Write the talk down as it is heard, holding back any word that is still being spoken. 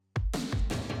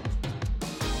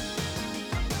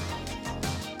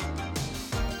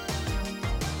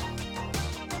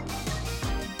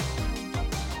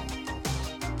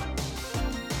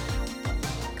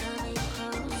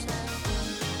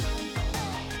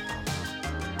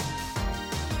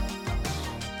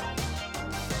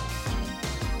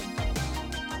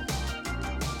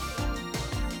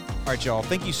All right, y'all.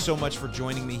 Thank you so much for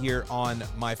joining me here on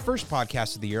my first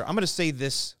podcast of the year. I'm going to say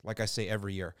this like I say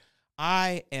every year.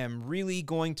 I am really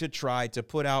going to try to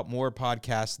put out more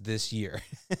podcasts this year.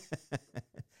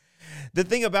 The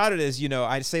thing about it is,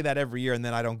 I say that every year and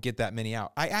then I don't get that many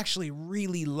out. I actually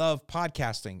really love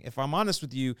podcasting. If I'm honest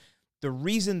with you, the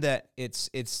reason that it's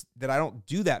that I don't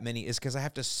do that many is because I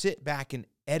have to sit back and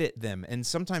edit them. And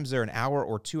sometimes they're an hour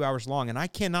or 2 hours long, and I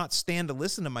cannot stand to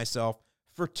listen to myself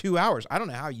for 2 hours. I don't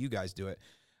know how you guys do it,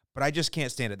 but I just can't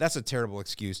stand it. That's a terrible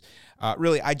excuse.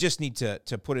 Really, I just need to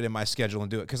put it in my schedule and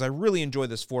do it because I really enjoy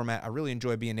this format. I really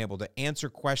enjoy being able to answer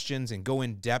questions and go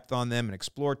in depth on them and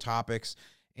explore topics.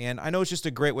 And I know it's just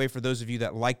a great way for those of you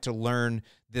that like to learn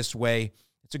this way.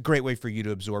 It's a great way for you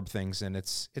to absorb things, and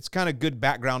it's kind of good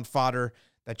background fodder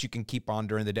that you can keep on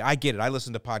during the day. I get it. I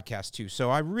listen to podcasts too, so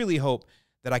I really hope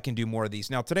that I can do more of these.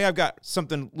 Now, today I've got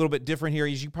something a little bit different here.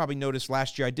 As you probably noticed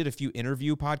last year, I did a few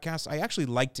interview podcasts. I actually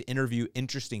like to interview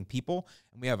interesting people,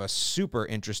 and we have a super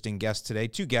interesting guest today.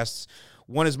 Two guests.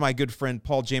 One is my good friend,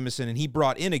 Paul Jamison, and he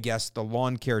brought in a guest, the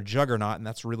lawn care juggernaut, and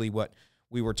that's really what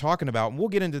we were talking about, and we'll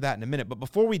get into that in a minute. But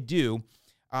before we do,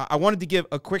 I wanted to give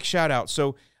a quick shout-out.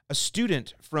 So a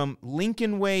student from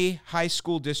Lincoln Way High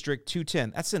School District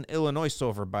 210. That's in Illinois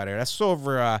over by there. That's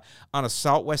over on the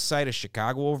southwest side of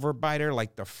Chicago over by there,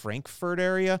 like the Frankfurt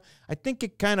area. I think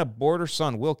it kind of borders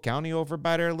on Will County over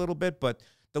by there a little bit, but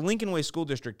the Lincoln Way School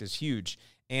District is huge.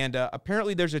 And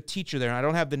apparently there's a teacher there, and I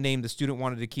don't have the name. The student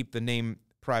wanted to keep the name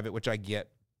private, which I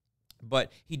get.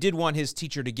 But he did want his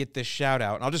teacher to get this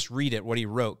shout-out. And I'll just read it, what he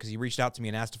wrote, because he reached out to me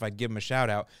and asked if I'd give him a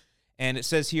shout-out. And it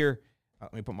says here,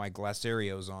 let me put my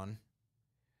Glassarios on.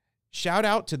 Shout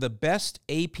out to the best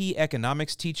AP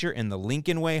economics teacher in the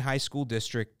Lincoln Way High School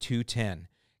District 210.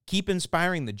 Keep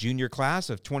inspiring the junior class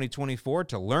of 2024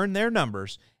 to learn their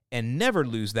numbers and never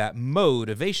lose that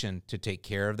motivation to take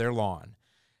care of their lawn.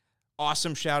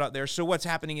 Awesome shout out there. So what's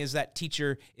happening is that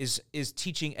teacher is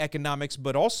teaching economics,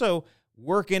 but also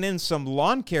working in some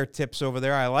lawn care tips over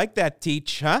there. I like that,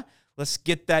 teach, huh? Let's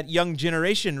get that young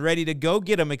generation ready to go,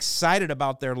 get them excited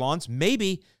about their lawns.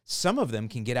 Maybe some of them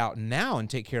can get out now and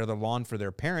take care of the lawn for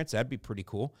their parents. That'd be pretty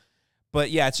cool. But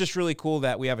yeah, it's just really cool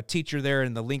that we have a teacher there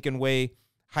in the Lincoln Way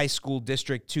High School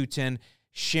District 210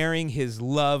 sharing his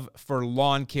love for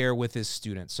lawn care with his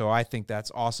students. So I think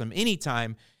that's awesome.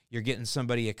 Anytime you're getting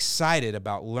somebody excited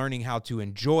about learning how to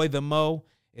enjoy the mow,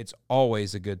 it's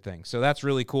always a good thing. So that's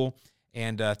really cool.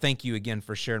 And thank you again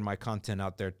for sharing my content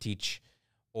out there, Teach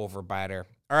over by there.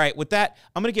 All right, with that,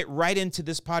 I'm going to get right into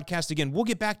this podcast. Again, we'll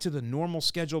get back to the normal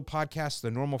scheduled podcast, the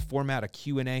normal format, a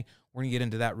Q&A. We're going to get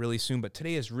into that really soon, but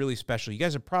today is really special. You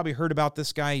guys have probably heard about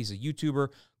this guy. He's a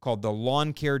YouTuber called the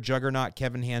Lawn Care Juggernaut,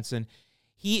 Kevin Hansen.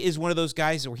 He is one of those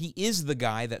guys, or he is the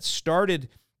guy that started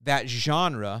that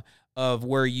genre of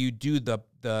where you do the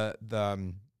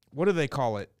what do they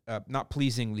call it? Not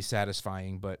pleasingly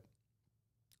satisfying, but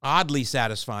oddly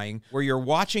satisfying, where you're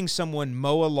watching someone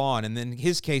mow a lawn, and in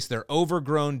his case, their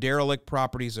overgrown, derelict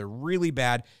properties are really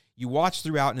bad. You watch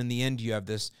throughout, and in the end, you have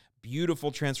this beautiful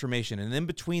transformation. And in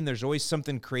between, there's always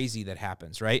something crazy that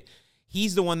happens, right?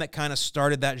 He's the one that kind of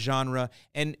started that genre.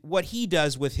 And what he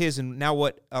does with his, and now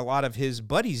what a lot of his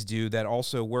buddies do that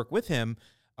also work with him,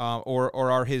 or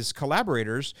are his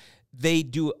collaborators, they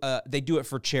do it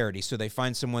for charity. So they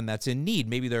find someone that's in need.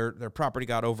 Maybe their property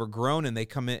got overgrown and they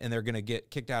come in and they're going to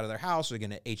get kicked out of their house or get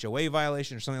an HOA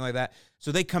violation or something like that.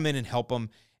 So they come in and help them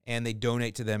and they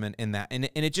donate to them and that. And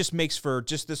it just makes for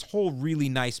just this whole really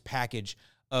nice package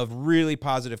of really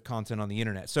positive content on the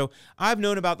internet. So I've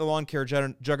known about the Lawn Care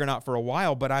Juggernaut for a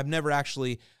while, but I've never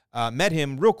actually met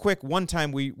him. Real quick, one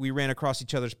time we ran across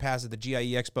each other's paths at the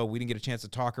GIE Expo. We didn't get a chance to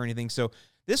talk or anything. So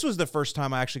this was the first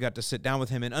time I actually got to sit down with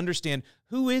him and understand,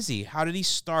 who is he? How did he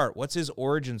start? What's his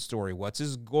origin story? What's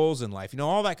his goals in life?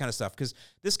 All that kind of stuff. Because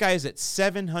this guy is at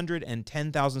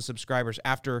 710,000 subscribers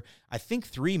after, I think,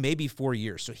 3, maybe 4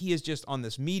 years. So he is just on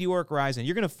this meteoric rise. And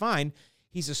you're going to find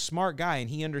he's a smart guy, and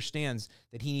he understands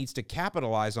that he needs to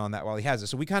capitalize on that while he has it.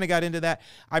 So we kind of got into that.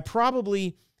 I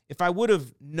probably, if I would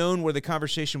have known where the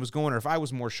conversation was going, or if I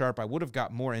was more sharp, I would have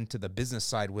got more into the business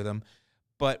side with him.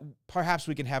 But perhaps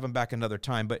we can have him back another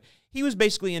time. But he was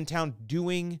basically in town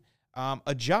doing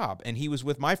a job, and he was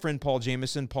with my friend Paul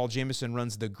Jamison. Paul Jamison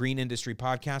runs the Green Industry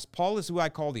Podcast. Paul is who I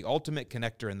call the ultimate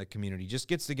connector in the community. Just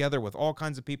gets together with all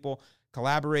kinds of people,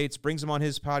 collaborates, brings them on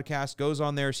his podcast, goes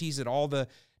on there, sees at all the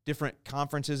different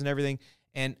conferences and everything.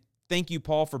 And thank you,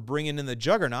 Paul, for bringing in the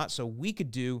Juggernaut so we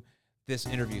could do this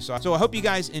interview. So I hope you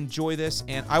guys enjoy this,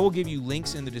 and I will give you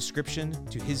links in the description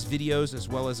to his videos as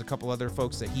well as a couple other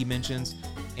folks that he mentions,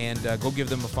 and go give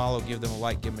them a follow, give them a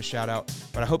like, give them a shout out.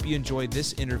 But I hope you enjoyed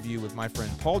this interview with my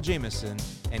friend Paul Jamison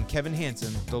and Kevin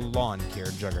Hansen, the lawn care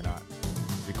juggernaut.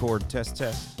 Record, test.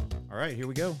 All right, here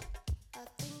we go.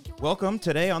 Welcome.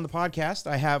 Today on the podcast,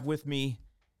 I have with me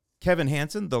Kevin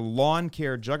Hansen, the lawn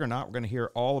care juggernaut. We're going to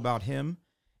hear all about him,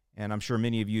 and I'm sure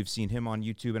many of you have seen him on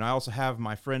YouTube. And I also have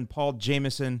my friend Paul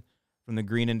Jamison from the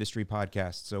Green Industry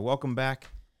Podcast. So welcome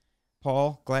back,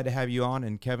 Paul. Glad to have you on,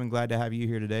 and Kevin, glad to have you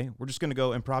here today. We're just going to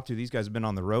go impromptu. These guys have been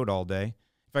on the road all day.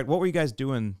 In fact, what were you guys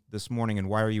doing this morning, and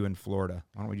why are you in Florida?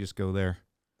 Why don't we just go there?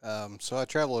 So I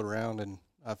travel around, and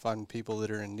I find people that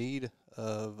are in need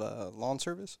of lawn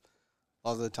service. A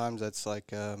lot of the times that's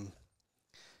like a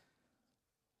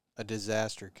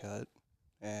disaster cut,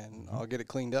 and I'll get it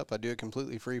cleaned up. I do it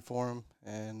completely free for them,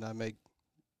 and I make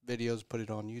videos, put it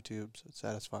on YouTube, so it's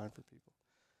satisfying for people.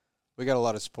 We got a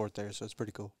lot of support there, so it's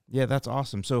pretty cool. Yeah, that's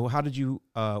awesome. So how did you,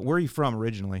 where are you from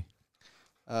originally?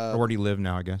 Or where do you live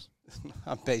now, I guess?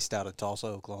 I'm based out of Tulsa,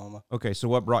 Oklahoma. Okay, so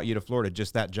what brought you to Florida?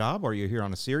 Just that job, or are you here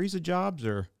on a series of jobs,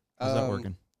 or how's that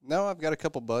working? No, I've got a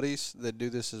couple buddies that do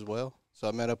this as well. So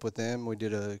I met up with them. We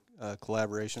did a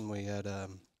collaboration. We had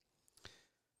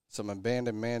some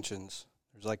abandoned mansions.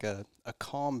 There's like a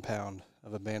compound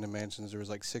of abandoned mansions. There was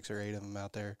like 6 or 8 of them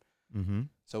out there. Mm-hmm.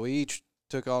 So we each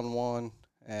took on one,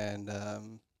 and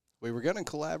we were going to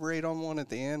collaborate on one at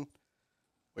the end.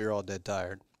 We were all dead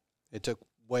tired. It took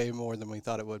way more than we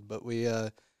thought it would, but we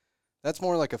that's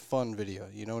more like a fun video,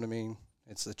 you know what I mean?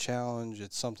 It's the challenge.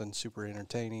 It's something super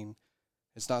entertaining.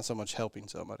 It's not so much helping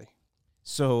somebody.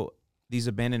 So these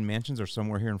abandoned mansions are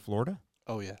somewhere here in Florida?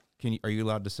 Oh, yeah. Are you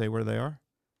allowed to say where they are?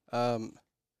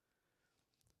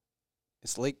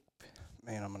 It's Lake,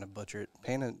 man, I'm going to butcher it.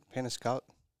 Paniscot?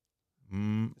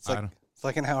 It's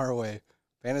like an hour away.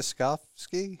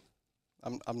 Paniskovsky?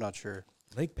 I'm not sure.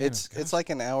 Lake Paniscot. It's like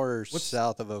an hour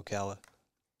south of Ocala.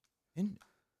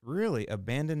 Really?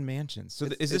 Abandoned mansions. So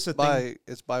is this thing?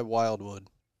 It's by Wildwood.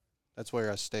 That's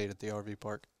where I stayed at the RV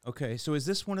park. Okay, so is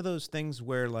this one of those things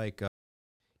where, like, a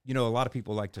lot of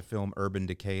people like to film urban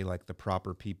decay, like The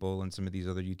Proper People and some of these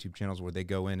other YouTube channels where they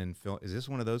go in and film. Is this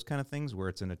one of those kind of things where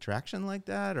it's an attraction like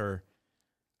that, or?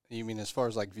 You mean as far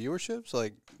as, like, viewerships?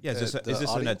 Like, yeah, is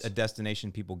this a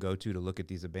destination people go to look at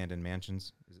these abandoned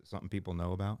mansions? Is it something people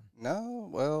know about? No,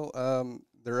 well,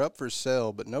 they're up for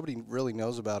sale, but nobody really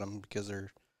knows about them because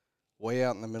they're way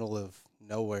out in the middle of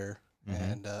nowhere,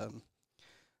 and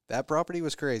that property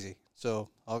was crazy. So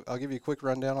I'll give you a quick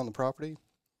rundown on the property.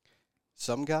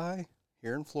 Some guy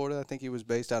here in Florida, I think he was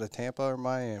based out of Tampa or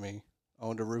Miami,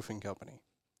 owned a roofing company.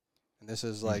 And this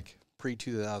is like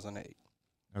pre-2008.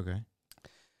 Okay.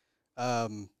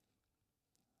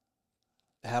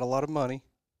 Had a lot of money,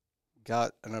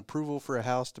 got an approval for a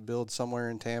house to build somewhere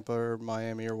in Tampa or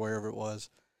Miami or wherever it was.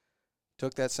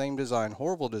 Took that same design,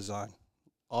 horrible design,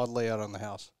 odd layout on the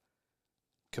house.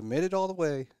 Committed all the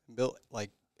way, built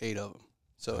like 8 of them.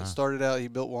 So it started out, he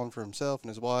built one for himself and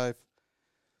his wife,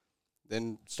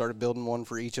 then started building one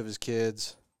for each of his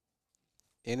kids,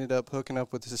 ended up hooking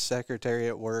up with his secretary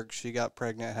at work. She got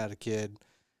pregnant, had a kid,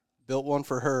 built one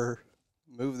for her,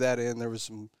 moved that in. There was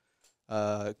some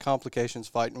complications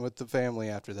fighting with the family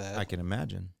after that. I can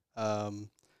imagine. And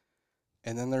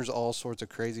then there's all sorts of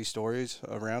crazy stories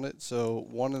around it. So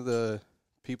one of the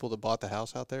people that bought the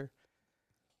house out there,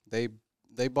 they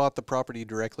bought the property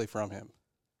directly from him.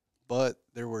 But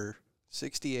there were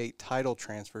 68 title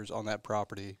transfers on that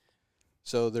property.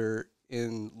 So they're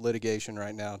in litigation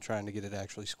right now trying to get it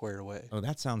actually squared away. Oh,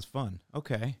 that sounds fun.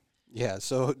 Okay. Yeah,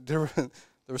 so there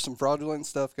was some fraudulent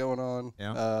stuff going on.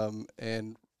 Yeah.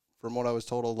 And from what I was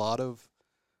told, a lot of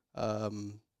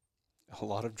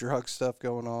drug stuff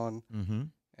going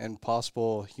on, and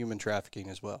possible human trafficking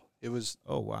as well. It was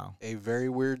a very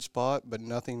weird spot, but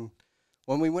nothing.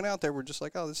 When we went out there, we're just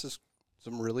like, oh, this is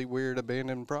some really weird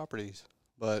abandoned properties.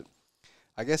 But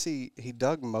I guess he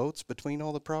dug moats between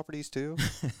all the properties too.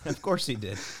 Of course he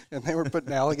did. And they were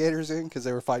putting alligators in because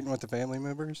they were fighting with the family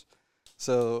members.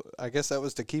 So I guess that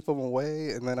was to keep them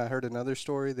away. And then I heard another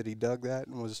story that he dug that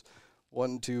and was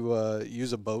wanting to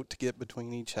use a boat to get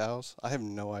between each house. I have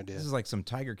no idea. This is like some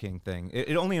Tiger King thing.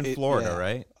 It only in Florida,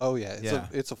 right? Oh, yeah.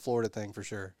 It's a Florida thing for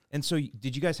sure. And so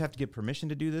did you guys have to get permission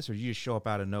to do this, or did you just show up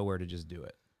out of nowhere to just do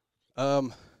it?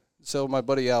 So my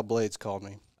buddy Al Blades called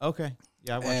me. Okay.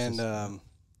 Yeah, I watched this. And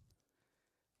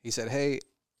he said, hey,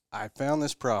 I found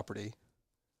this property.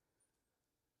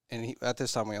 And at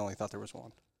this time, we only thought there was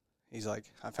one. He's like,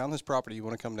 I found this property. You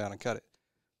want to come down and cut it?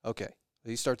 Okay.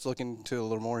 He starts looking into a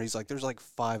little more. He's like, there's like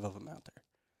 5 of them out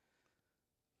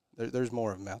there. There's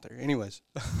more of them out there. Anyways,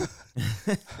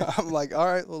 I'm like, all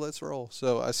right, well, let's roll.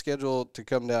 So I scheduled to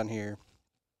come down here,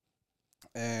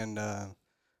 and I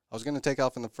was going to take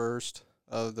off in the first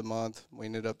of the month. We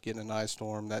ended up getting an ice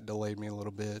storm. That delayed me a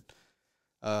little bit.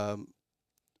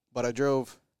 But I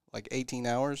drove like 18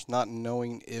 hours, not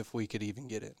knowing if we could even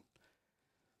get in.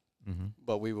 Mm-hmm.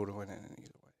 But we would have went in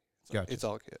either way. So Gotcha. it's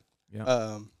all good.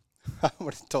 Yeah. I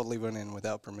would have totally went in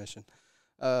without permission.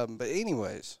 But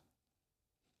anyways,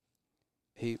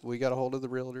 we got a hold of the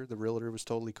realtor. The realtor was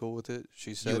totally cool with it.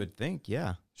 She said, you would think,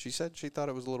 yeah. She said she thought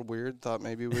it was a little weird, thought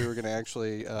maybe we were going to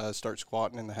actually start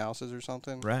squatting in the houses or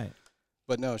something. Right.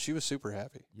 But no, she was super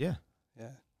happy. Yeah.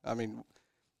 Yeah. I mean,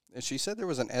 she said there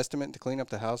was an estimate to clean up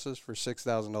the houses for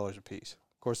 $6,000 a piece.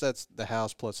 Of course, that's the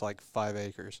house plus like 5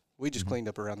 acres. We just cleaned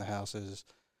up around the houses,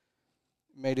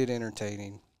 made it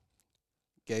entertaining,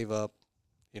 gave up.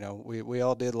 You know, we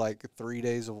all did like 3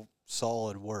 days of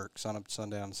solid work, sun up to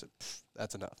sundown, and said,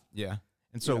 that's enough. Yeah.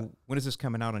 And so when is this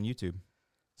coming out on YouTube?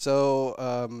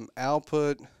 So Al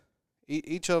put,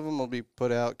 each of them will be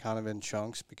put out kind of in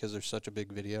chunks because they're such a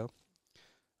big video.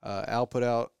 Al put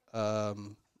out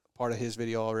part of his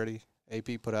video already.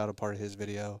 AP put out a part of his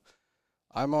video.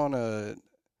 I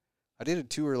did a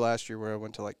tour last year where I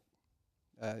went to like,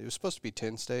 it was supposed to be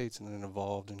 10 states and then it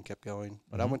evolved and kept going.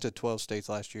 But I went to 12 states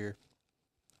last year.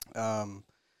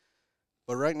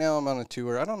 But right now I'm on a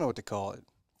tour. I don't know what to call it.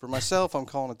 For myself, I'm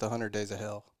calling it the 100 Days of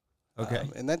Hell. Okay.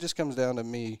 And that just comes down to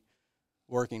me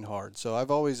working hard. So I've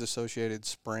always associated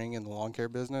spring in the lawn care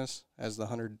business as the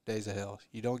 100 Days of Hell.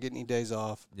 You don't get any days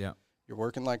off. Yeah. You're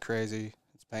working like crazy.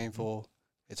 It's painful.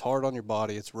 It's hard on your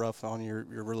body. It's rough on your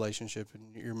relationship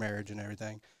and your marriage and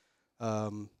everything.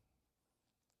 But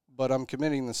I'm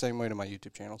committing the same way to my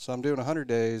YouTube channel. So I'm doing 100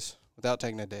 days without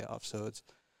taking a day off. So it's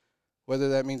whether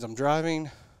that means I'm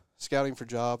driving, scouting for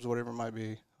jobs, whatever it might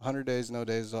be. 100 days, no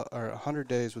days, or 100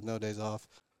 days with no days off.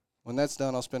 When that's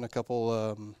done, I'll spend a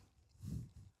couple.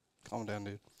 Calm down,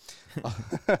 dude.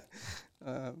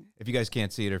 If you guys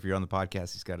can't see it, or if you're on the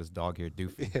podcast, he's got his dog here,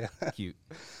 Doofy. Yeah. Cute.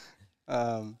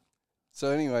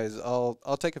 So, anyways,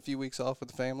 I'll take a few weeks off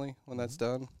with the family when that's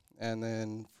done, and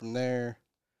then from there,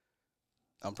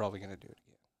 I'm probably gonna do it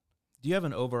again. Do you have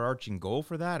an overarching goal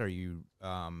for that? Are you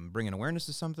bringing awareness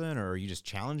to something, or are you just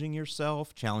challenging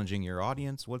yourself, challenging your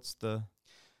audience? What's the...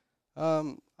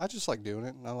 I just like doing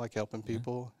it, and I like helping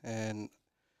people, and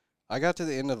I got to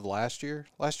the end of last year.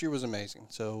 Last year was amazing.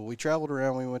 So we traveled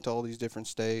around. We went to all these different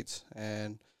states,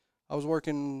 and I was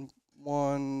working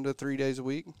 1 to 3 days a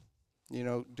week, you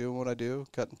know, doing what I do,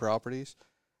 cutting properties,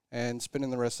 and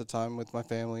spending the rest of the time with my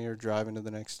family or driving to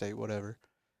the next state, whatever.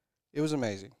 It was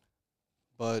amazing.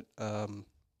 But, you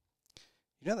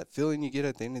know that feeling you get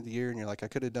at the end of the year, and you're like, I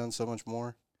could have done so much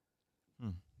more?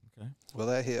 Okay. Well,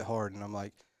 that hit hard, and I'm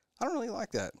like, I don't really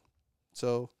like that.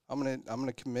 So I'm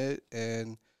gonna commit,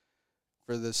 and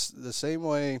for the same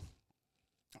way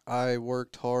I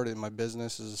worked hard in my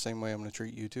business is the same way I'm gonna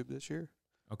treat YouTube this year.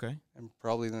 Okay. And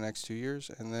probably the next 2 years.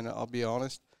 And then I'll be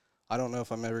honest, I don't know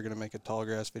if I'm ever gonna make a tall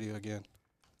grass video again.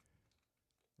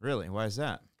 Really? Why is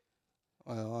that?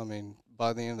 Well, I mean,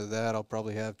 by the end of that, I'll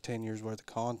probably have 10 years worth of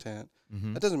content.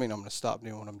 Mm-hmm. That doesn't mean I'm gonna stop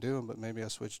doing what I'm doing, but maybe I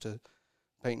switch to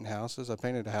painting houses. I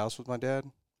painted a house with my dad.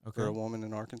 Okay. For a woman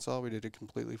in Arkansas. We did it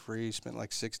completely free. Spent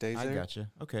like 6 days there. I gotcha.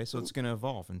 Okay, so it's going to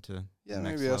evolve into Yeah, the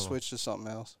next maybe I'll level. switch to something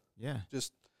else. Yeah.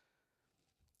 Just,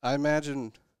 I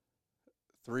imagine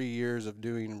 3 years of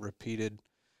doing repeated.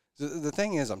 The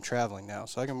thing is, I'm traveling now,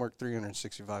 so I can work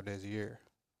 365 days a year.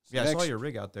 So Yeah, I saw your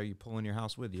rig out there. You pulling your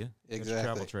house with you. You got your Exactly.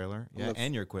 travel trailer. I'm Yeah, the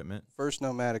and your equipment. First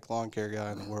nomadic lawn care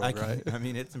guy in the world, right? I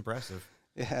mean, it's impressive.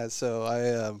 Yeah, so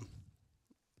I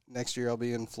next year I'll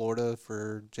be in Florida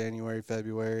for January,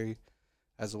 February.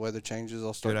 As the weather changes,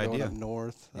 I'll start going up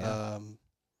north. Yeah.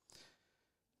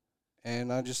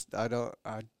 And I don't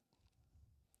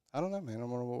know, man. I'm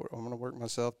gonna work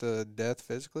myself to death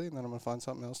physically, and then I'm gonna find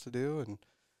something else to do, and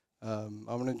I'm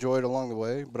gonna enjoy it along the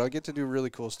way. But I get to do really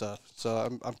cool stuff.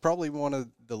 So I'm probably one of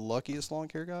the luckiest lawn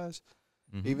care guys,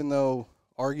 even though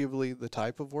arguably the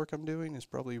type of work I'm doing is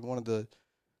probably one of the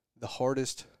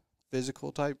hardest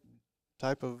physical type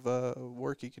of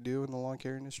work you could do in the lawn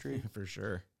care industry. For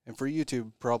sure. And for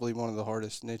YouTube, probably one of the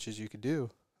hardest niches you could do.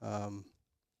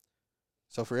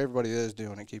 So for everybody that is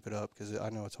doing it, keep it up, because I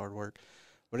know it's hard work.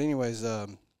 But anyways, I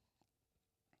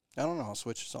don't know. I'll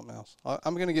switch to something else.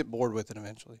 I'm going to get bored with it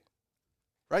eventually.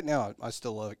 Right now, I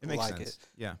still like it. It makes sense.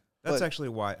 Yeah. That's actually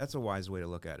why. That's a wise way to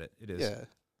look at it. It is. Yeah.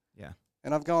 Yeah.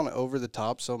 And I've gone over the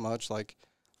top so much. Like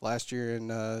last year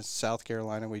in South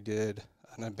Carolina, we did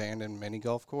an abandoned mini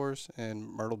golf course in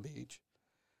Myrtle Beach.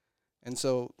 And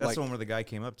so, That's the one where the guy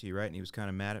came up to you, right? And he was kind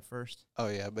of mad at first? oh,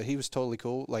 yeah, but he was totally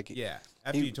cool. Like, Yeah,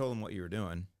 after you told him what you were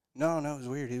doing. No, it was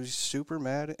weird. He was super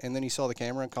mad, and then he saw the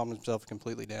camera and calmed himself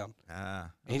completely down. Okay.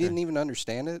 He didn't even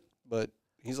understand it, but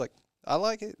he's like, I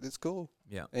like it. It's cool.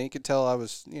 Yeah. And he could tell I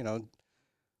was,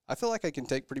 I feel like I can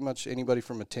take pretty much anybody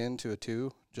from a 10 to a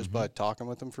 2 just by talking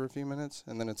with them for a few minutes,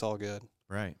 and then it's all good.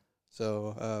 Right.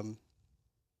 So,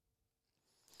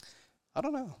 I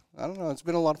don't know. It's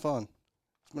been a lot of fun.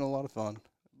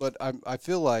 But I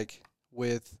feel like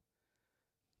with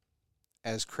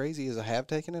as crazy as I have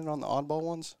taken it on the oddball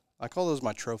ones, I call those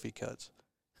my trophy cuts.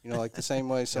 Like the same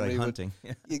way somebody like hunting.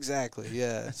 would. Exactly,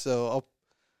 yeah. So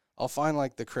I'll find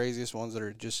like the craziest ones that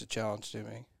are just a challenge to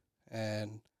me,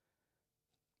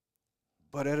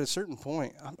 but at a certain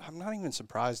point, I'm not even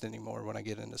surprised anymore when I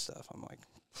get into stuff. I'm like,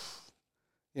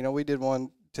 we did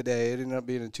one today. It ended up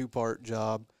being a 2-part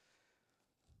job.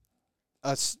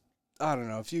 I don't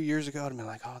know. A few years ago, I'd been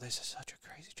like, oh, this is such a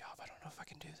crazy job. I don't know if I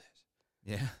can do this.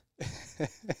 Yeah.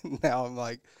 Now I'm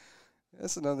like,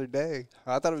 that's another day.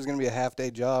 I thought it was going to be a half-day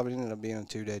job. It ended up being a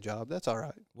 2-day job. That's all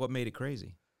right. What made it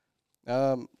crazy?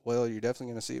 Well, you're definitely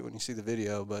going to see it when you see the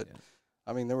video. But,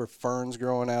 I mean, there were ferns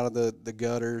growing out of the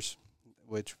gutters,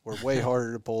 which were way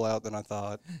harder to pull out than I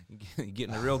thought. You're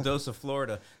getting a real dose of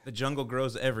Florida. The jungle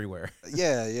grows everywhere.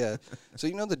 Yeah. So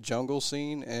the jungle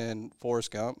scene in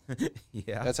Forrest Gump?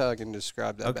 Yeah. That's how I can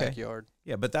describe that backyard.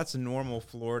 Yeah, but that's a normal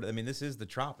Florida. I mean, this is the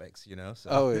tropics, So.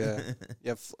 Oh, yeah.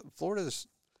 Yeah, Florida's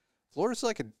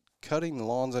like cutting the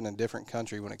lawns in a different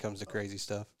country when it comes to crazy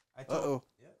stuff. Uh-oh.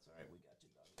 Yeah, it's all right. We got you,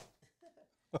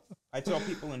 dog. I tell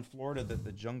people in Florida that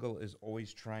the jungle is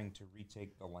always trying to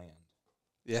retake the land.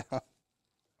 Yeah. Hold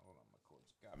on, my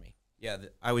cord's got me. Yeah,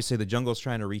 I always say the jungle's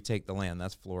trying to retake the land.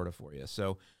 That's Florida for you.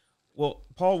 So, well,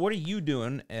 Paul, what are you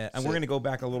doing? And we're going to go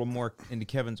back a little more into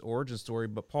Kevin's origin story.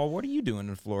 But, Paul, what are you doing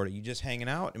in Florida? You just hanging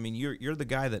out? I mean, you're the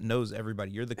guy that knows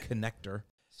everybody. You're the connector.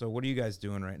 So what are you guys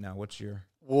doing right now? What's your...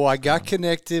 Well, I got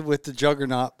connected with the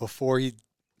Juggernaut before he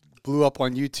blew up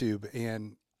on YouTube,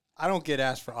 and I don't get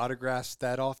asked for autographs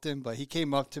that often, but he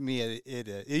came up to me at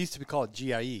it used to be called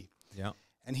GIE. Yeah.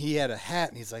 And he had a hat,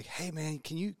 and he's like, "Hey man,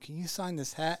 can you sign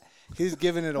this hat?" He was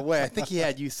giving it away. I think he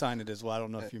had you sign it as well. I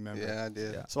don't know if you remember. Yeah, I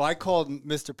did. Yeah. So I called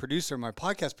Mr. Producer, my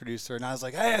podcast producer, and I was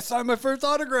like, "Hey, I signed my first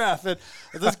autograph." And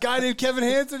this guy named Kevin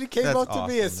Hansen, he came That's up to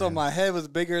me, and so man. my head was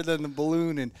bigger than the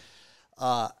balloon, and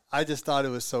I just thought it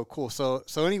was so cool. So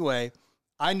anyway,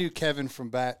 I knew Kevin from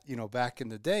back in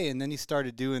the day, and then he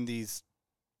started doing these.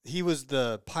 He was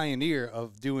the pioneer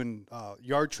of doing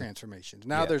yard transformations.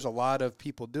 Now there's a lot of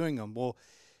people doing them. Well,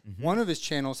 one of his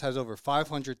channels has over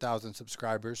 500,000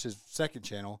 subscribers. His second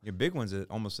channel, Your big one's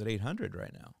almost at 800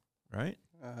 right now, right?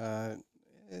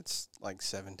 It's like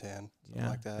 710, Yeah.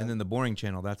 like that. And then the boring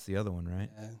channel, that's the other one, right?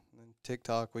 Yeah. And then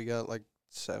TikTok, we got like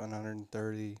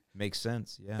 730. Makes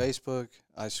sense, yeah. Facebook,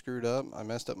 I screwed up. I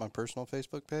messed up my personal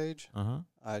Facebook page. Uh-huh.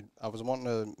 I was wanting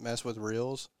to mess with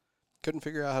Reels. Couldn't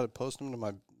figure out how to post them to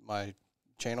my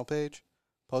channel page.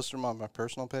 Posted them on my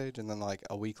personal page, and then like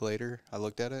a week later, I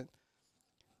looked at it.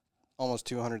 Almost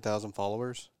 200,000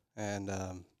 followers and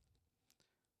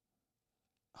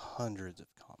hundreds of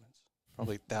comments.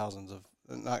 Probably thousands of,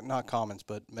 not comments,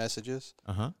 but messages.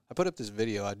 Uh-huh. I put up this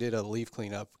video. I did a leaf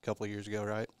cleanup a couple of years ago,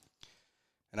 right?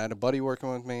 And I had a buddy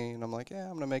working with me, and I'm like, yeah,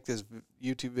 I'm going to make this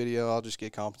YouTube video. I'll just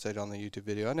get compensated on the YouTube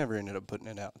video. I never ended up putting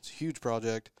it out. It's a huge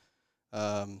project.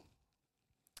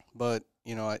 But,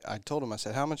 I told him, I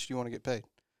said, how much do you want to get paid?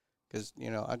 Because,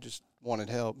 I just wanted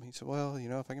help. He said, well,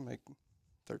 if I can make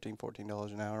 $13,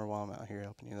 $14 an hour while I'm out here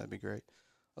helping you, that'd be great.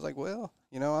 I was like, well,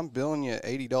 I'm billing you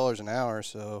 $80 an hour,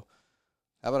 so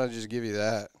how about I just give you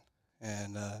that?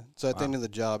 And so at the end of the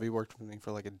job, he worked with me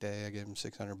for like a day. I gave him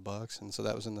 $600, and so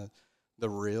that was in the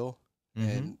reel,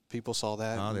 and people saw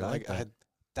that. Oh, and they like that. I had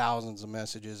thousands of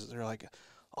messages. They're like,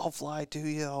 I'll fly to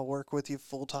you. I'll work with you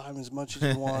full time as much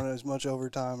as you want, as much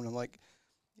overtime. And I'm like,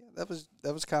 yeah,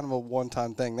 that was kind of a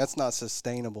one-time thing. That's not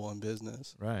sustainable in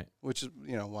business, Right. which is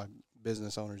why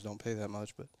business owners don't pay that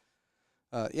much. But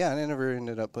yeah, and I never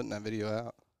ended up putting that video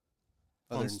out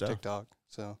other Fun than stuff. TikTok.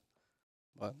 So,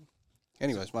 but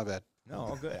anyways, my bad. No,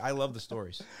 all good. I love the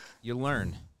stories. You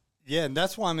learn. yeah, and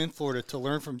that's why I'm in Florida, to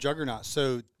learn from Juggernaut.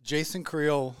 So Jason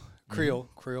Creel, Caleb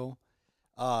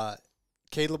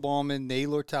Allman,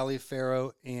 Naylor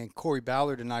Taliaferro, and Corey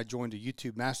Ballard and I joined a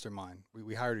YouTube mastermind.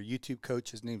 We hired a YouTube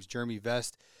coach. His name's Jeremy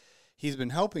Vest. He's been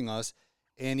helping us,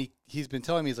 and he's been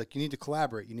telling me, he's like, you need to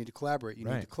collaborate. You need to collaborate. You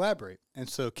need to collaborate. And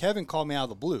so Kevin called me out of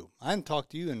the blue. I hadn't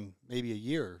talked to you in maybe a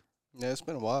year. Yeah, it's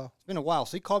been a while. It's been a while.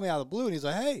 So he called me out of the blue, and he's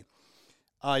like, hey,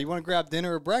 you want to grab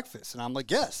dinner or breakfast? And I'm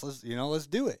like, yes, let's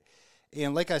do it.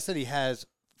 And like I said, he has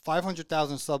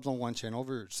 500,000 subs on one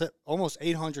channel, almost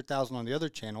 800,000 on the other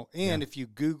channel. And if you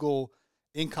Google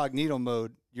incognito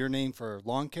mode, your name for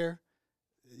lawn care,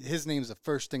 his name's the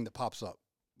first thing that pops up,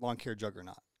 Lawn Care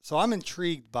Juggernaut. So I'm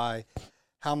intrigued by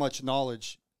how much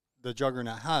knowledge the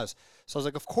Juggernaut has. So I was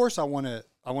like, of course I want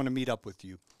to meet up with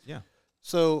you. Yeah.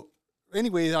 So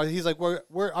anyway, he's like,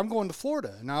 I'm going to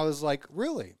Florida. And I was like,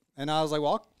 really? And I was like,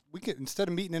 well, we could, instead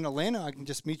of meeting in Atlanta, I can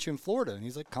just meet you in Florida. And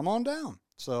he's like, come on down.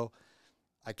 So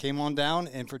I came on down,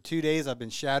 and for 2 days I've been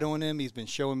shadowing him. He's been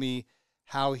showing me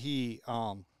how he,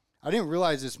 I didn't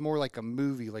realize it's more like a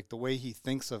movie, like the way he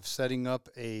thinks of setting up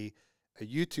a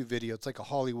YouTube video. It's like a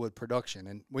Hollywood production.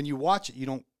 And when you watch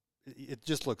it, it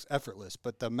just looks effortless.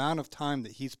 But the amount of time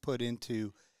that he's put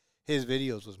into his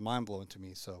videos was mind-blowing to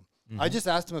me. So I just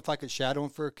asked him if I could shadow him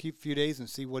for a few days and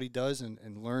see what he does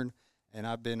and learn. And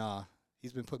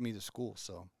he's been putting me to school.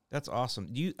 So that's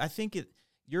awesome. I think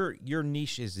your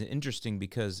niche is interesting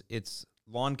because it's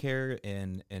lawn care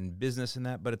and business and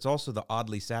that, but it's also the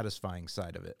oddly satisfying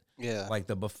side of it. Yeah. Like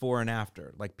the before and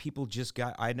after. Like people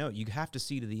I know you have to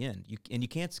see to the end. You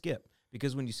can't skip,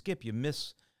 because when you skip, you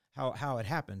miss how it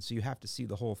happens. So you have to see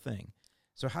the whole thing.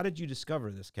 So how did you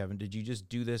discover this, Kevin? Did you just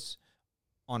do this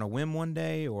on a whim one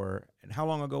day, and how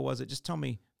long ago was it? Just tell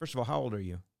me, first of all, how old are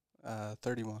you?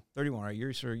 31. 31, right?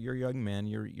 You're a young man.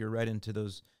 You're right into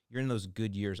those. You're in those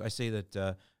good years. I say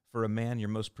that for a man, your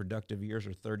most productive years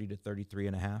are 30 to 33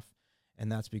 and a half.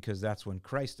 And that's because that's when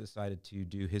Christ decided to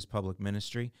do his public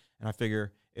ministry. And I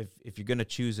figure if you're going to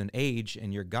choose an age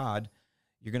and you're God,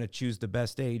 you're going to choose the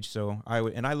best age. So I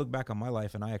look back on my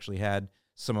life, and I actually had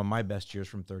some of my best years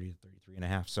from 30 to 33 and a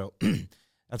half. So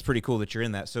that's pretty cool that you're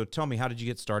in that. So tell me, how did you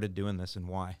get started doing this and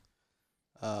why?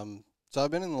 So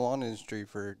I've been in the lawn industry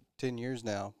for 10 years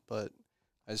now, but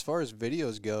as far as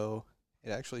videos go, it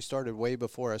actually started way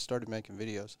before I started making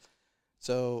videos.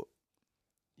 So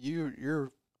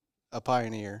you're a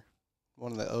pioneer,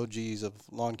 one of the OGs of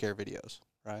lawn care videos,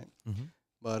 right? Mm-hmm.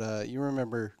 But you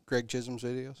remember Greg Chisholm's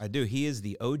videos? I do. He is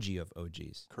the OG of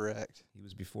OGs. Correct. He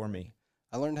was before me.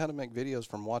 I learned how to make videos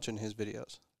from watching his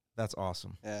videos. That's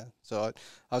awesome. Yeah. So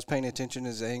I was paying attention to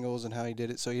his angles and how he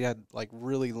did it. So he had like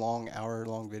really long,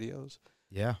 hour-long videos.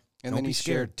 Yeah. And Don't then he be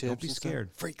scared. shared tips. Don't be and scared.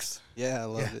 stuff. freaks. Yeah, I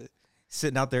loved it.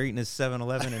 Sitting out there eating his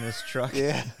 7-Eleven in his truck.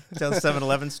 Yeah. Tell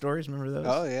 7-Eleven stories. Remember those?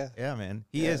 Oh, yeah. Yeah, man.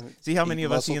 He Yeah. is. See how many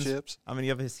of us chips. how many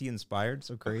of us he inspired?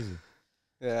 So crazy.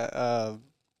 Yeah.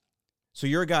 So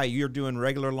you're a guy. You're doing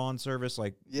regular lawn service,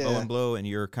 like Yeah. blow and blow, and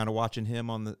you're kind of watching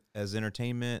him as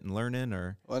entertainment and learning,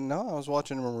 or Well, no, I was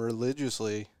watching him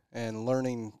religiously and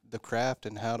learning the craft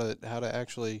and how to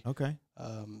actually, okay.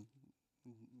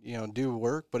 do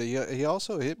work. But he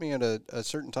also hit me at a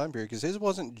certain time period, because his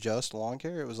wasn't just lawn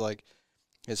care. It was like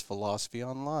his philosophy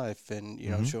on life and,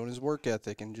 showing his work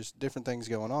ethic and just different things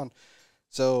going on.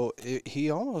 So he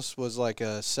almost was like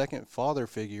a second father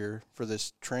figure for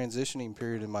this transitioning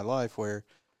period in my life where,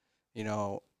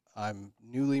 I'm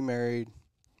newly married,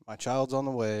 my child's on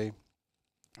the way,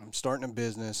 I'm starting a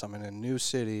business, I'm in a new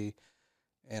city,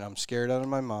 and I'm scared out of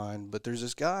my mind. But there's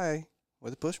this guy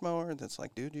with a push mower that's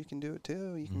like, dude, you can do it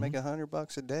too. You can make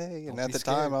 $100 a day. And at the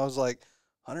time, I was like,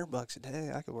 $100 a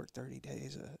day, I could work 30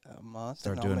 days a month.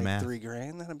 Start and doing I'll make math.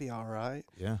 $3,000. That'd be all right.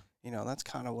 Yeah. That's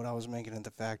kind of what I was making at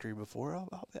the factory before.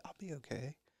 I'll be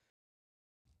okay.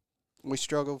 We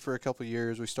struggled for a couple of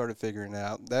years. We started figuring it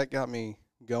out. That got me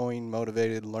going,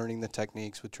 motivated, learning the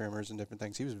techniques with trimmers and different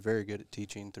things. He was very good at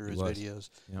teaching through his videos.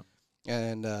 Yep.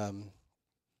 And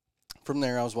from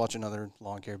there, I was watching other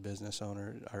lawn care business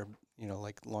owners, or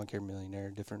like Lawn Care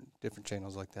Millionaire, different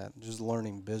channels like that. Just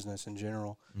learning business in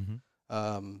general.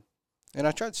 Mm-hmm. And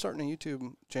I tried starting a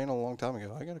YouTube channel a long time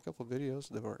ago. I got a couple of videos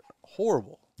that were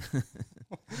horrible.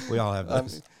 We all have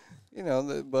those.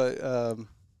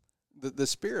 The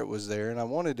spirit was there, and I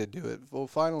wanted to do it. Well,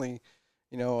 finally,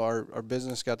 our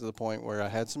business got to the point where I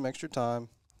had some extra time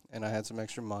and I had some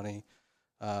extra money.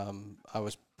 I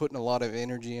was putting a lot of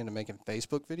energy into making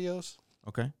Facebook videos.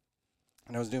 Okay.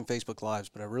 And I was doing Facebook Lives,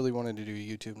 but I really wanted to do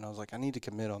YouTube, and I was like, I need to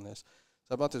commit on this.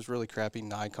 So I bought this really crappy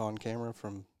Nikon camera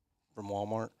from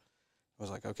Walmart. I was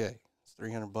like, okay, it's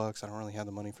 $300. I don't really have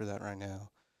the money for that right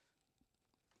now.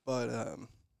 But,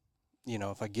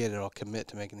 if I get it, I'll commit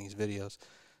to making these videos.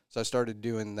 So I started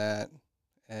doing that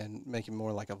and making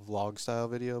more like a vlog style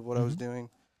video of what I was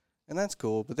doing. And that's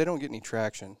cool, but they don't get any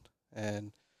traction.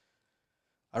 And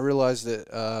I realized that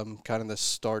kind of the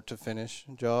start to finish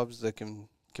jobs, the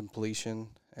completion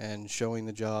and showing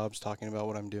the jobs, talking about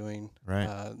what I'm doing,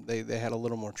 Right. They had a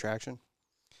little more traction.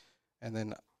 And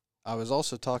then I was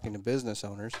also talking to business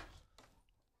owners.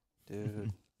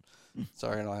 Dude,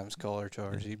 Sorry, I don't have his collar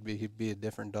charge. He'd be a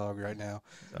different dog right now.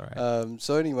 All right.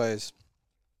 So, anyways,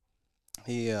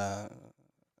 I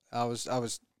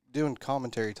was doing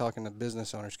commentary talking to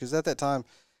business owners because at that time,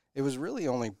 it was really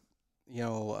only,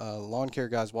 lawn care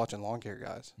guys watching lawn care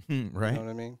guys. Right. You know what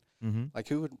I mean? Mm-hmm. Like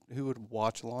who would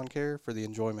watch lawn care for the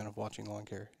enjoyment of watching lawn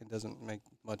care? It doesn't make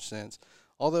much sense.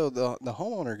 Although the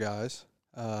homeowner guys,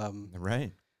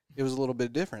 Right. it was a little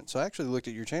bit different. So I actually looked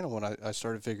at your channel when I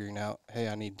started figuring out, hey,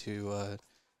 I need to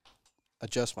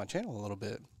adjust my channel a little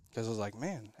bit because I was like,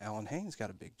 man, Alan Haynes got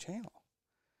a big channel.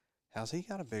 How's he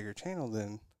got a bigger channel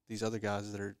than these other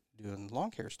guys that are doing lawn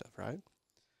care stuff, right?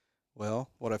 Well,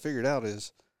 what I figured out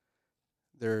is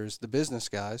there's the business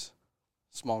guys,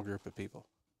 small group of people.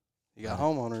 You got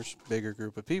homeowners, bigger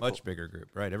group of people. Much bigger group,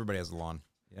 right? Everybody has a lawn.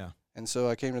 Yeah. And so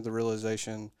I came to the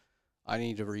realization I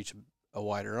need to reach a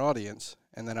wider audience.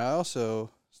 And then I also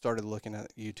started looking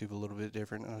at YouTube a little bit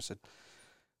different. And I said,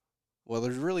 well,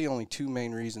 there's really only two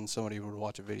main reasons somebody would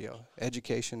watch a video,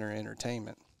 education or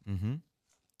entertainment. Mm-hmm.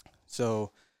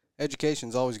 So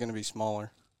education's always going to be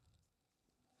smaller.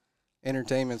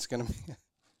 Entertainment's going to be,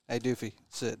 hey, Doofy,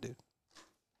 sit, dude.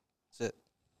 Sit.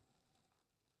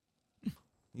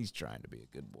 He's trying to be a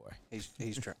good boy. He's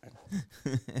trying.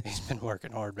 He's been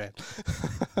working hard, man.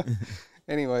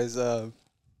 Anyways,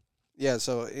 yeah,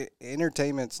 so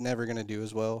entertainment's never going to do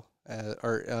as well,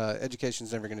 or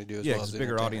education's never going to do as well as it's a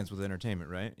bigger audience with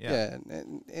entertainment, right? Yeah,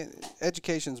 and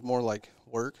education's more like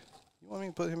work. You want me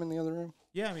to put him in the other room?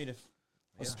 Yeah, I mean,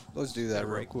 Let's do that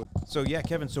real quick. So, yeah,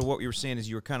 Kevin, so what you were saying is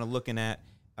you were kind of looking at,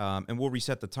 and we'll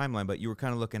reset the timeline, but you were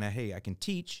kind of looking at, hey, I can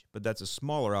teach, but that's a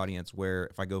smaller audience where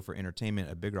if I go for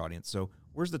entertainment, a bigger audience. So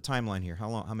where's the timeline here?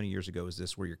 How many years ago is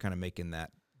this where you're kind of making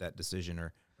that decision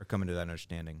or coming to that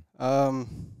understanding?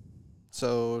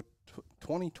 So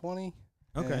 2020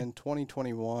 and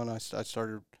 2021, I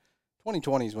started.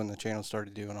 2020 is when the channel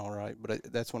started doing all right, but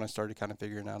that's when I started kind of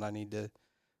figuring out I need to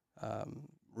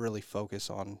really focus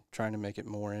on trying to make it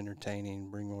more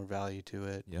entertaining, bring more value to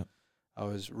it. Yep. I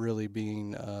was really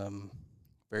being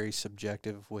very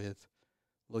subjective with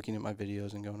looking at my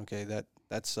videos and going, okay,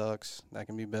 that sucks. That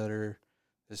can be better.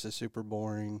 This is super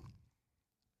boring.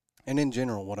 And in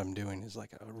general, what I'm doing is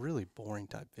like a really boring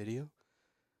type video.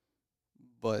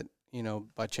 But,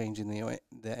 by changing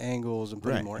the angles and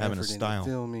putting more having effort a style. into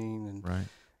filming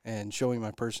and showing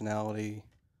my personality,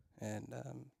 and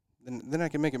then I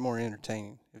can make it more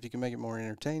entertaining. If you can make it more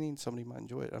entertaining, somebody might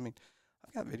enjoy it. I mean,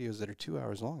 I've got videos that are 2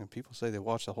 hours long, and people say they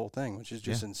watch the whole thing, which is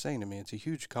just insane to me. It's a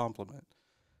huge compliment.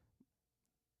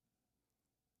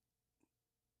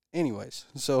 Anyways,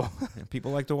 so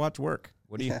people like to watch work.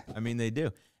 I mean, they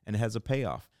do, and it has a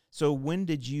payoff. So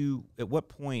at what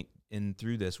point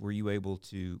through this were you able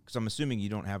to, because I'm assuming you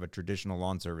don't have a traditional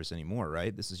lawn service anymore,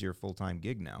 right? This is your full-time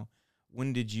gig now.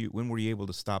 When were you able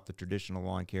to stop the traditional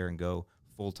lawn care and go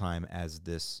full-time as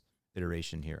this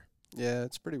iteration here? Yeah,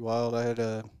 it's pretty wild.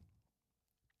 I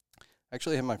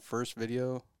actually had my first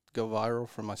video go viral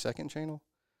from my second channel,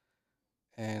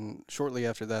 and shortly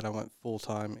after that I went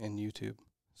full-time in YouTube.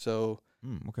 So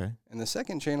okay. And the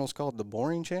second channel is called the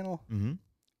Boring Channel,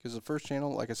 because the first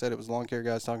channel, like I said, it was lawn care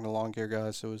guys talking to lawn care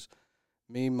guys, so it was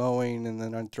me mowing, and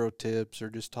then I'd throw tips or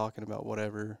just talking about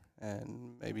whatever,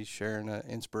 and maybe sharing an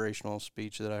inspirational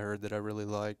speech that I heard that I really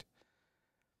liked.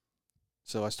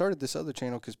 So I started this other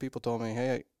channel because people told me,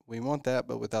 hey, we want that,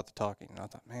 but without the talking. And I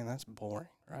thought, man, that's boring,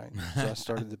 right? So I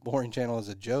started the Boring Channel as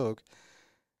a joke,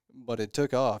 but it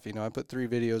took off. I put 3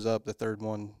 videos up. The third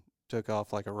one took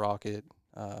off like a rocket.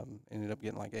 Ended up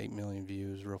getting like 8 million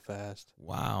views real fast.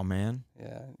 Wow, man.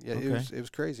 Yeah, Okay. it was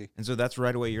crazy. And so that's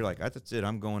right away. You're like, that's it.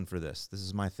 I'm going for this. This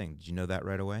is my thing. Did you know that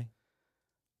right away?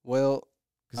 Well,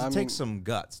 because it takes some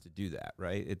guts to do that,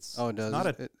 right? It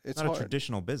does. It's not a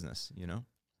traditional business,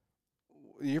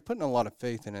 You're putting a lot of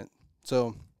faith in it.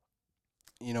 So,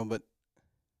 but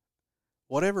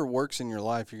whatever works in your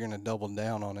life, you're going to double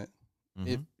down on it.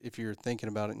 Mm-hmm. If you're thinking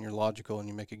about it and you're logical and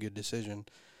you make a good decision,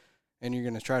 and you're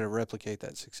going to try to replicate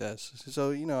that success.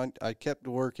 So, I kept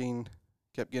working,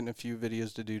 kept getting a few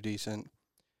videos to do decent.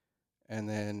 And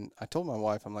then I told my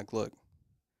wife, I'm like, look,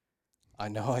 I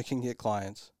know I can get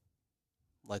clients.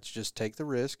 Let's just take the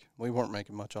risk. We weren't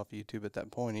making much off of YouTube at that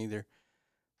point either.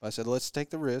 But I said, let's take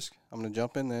the risk. I'm going to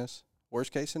jump in this.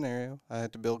 Worst case scenario, I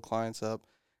had to build clients up.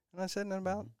 And I said, in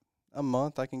about a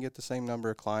month, I can get the same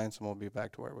number of clients and we'll be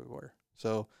back to where we were.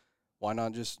 So why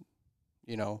not just,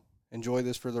 enjoy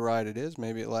this for the ride it is?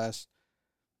 Maybe it lasts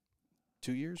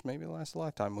 2 years. Maybe it lasts a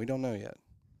lifetime. We don't know yet.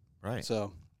 Right.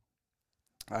 So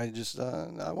I just,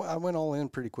 I went all in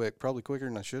pretty quick, probably quicker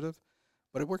than I should have.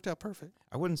 But it worked out perfect.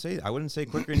 I wouldn't say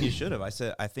quicker than you should have.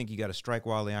 I think you got to strike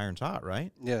while the iron's hot,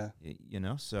 right? Yeah.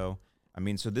 So I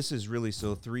mean, so this is really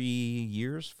 3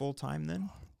 years full time then,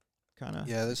 kind of.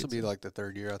 Yeah, this will be like the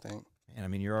third year, I think. And I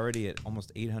mean, you're already at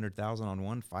almost 800,000 on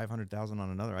one, 500,000 on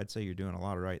another. I'd say you're doing a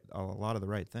lot of the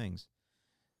right things.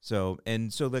 So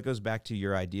that goes back to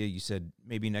your idea. You said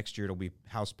maybe next year it'll be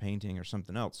house painting or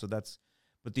something else. So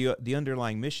but the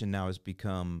underlying mission now has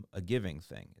become a giving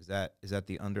thing. Is that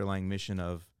the underlying mission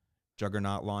of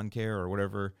Juggernaut Lawn Care or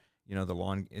whatever? The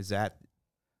lawn is that.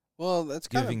 Well, that's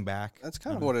giving back. That's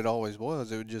kind of what it always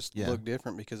was. It would just look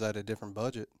different because I had a different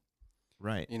budget.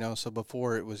 Right. So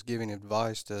before it was giving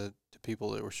advice to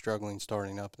people that were struggling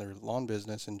starting up their lawn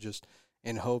business, and just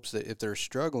in hopes that if they're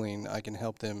struggling, I can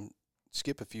help them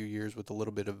skip a few years with a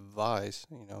little bit of advice,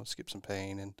 skip some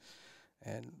pain.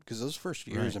 And because those first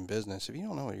years in business, if you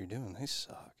don't know what you're doing, they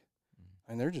suck.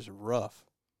 And they're just rough.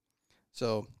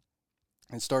 So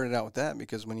it started out with that,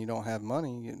 because when you don't have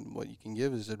money, what you can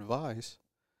give is advice.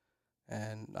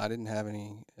 And I didn't have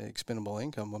any expendable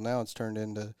income. Well, now it's turned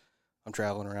into I'm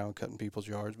traveling around cutting people's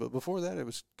yards. But before that, it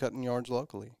was cutting yards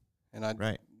locally. And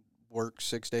I'd work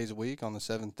 6 days a week. On the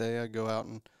seventh day, I'd go out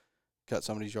and cut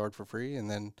somebody's yard for free. And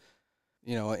then,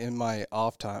 in my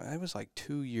off time, it was like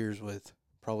 2 years with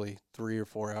probably 3 or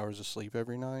 4 hours of sleep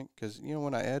every night. Because,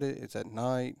 when I edit, it's at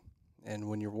night. And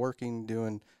when you're working,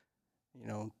 doing,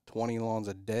 20 lawns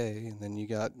a day, and then you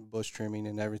got bush trimming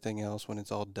and everything else when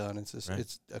it's all done. It's just,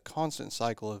 it's a constant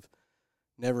cycle of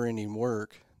never-ending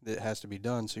work that has to be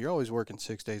done. So you're always working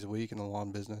 6 days a week in the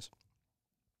lawn business,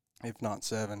 if not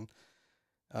 7.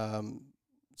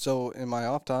 So in my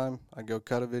off time, I'd go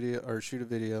cut a video or shoot a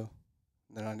video.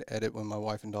 Then I'd edit when my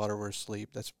wife and daughter were asleep.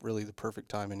 That's really the perfect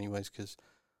time anyways, because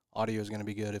audio is going to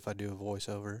be good if I do a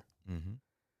voiceover. Mm-hmm.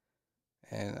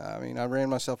 And, I mean, I ran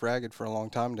myself ragged for a long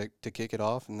time to kick it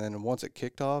off. And then once it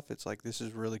kicked off, it's like, this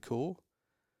is really cool.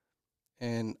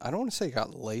 And I don't want to say I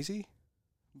got lazy,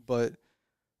 but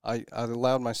I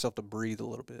allowed myself to breathe a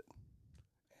little bit.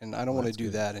 And I don't want to do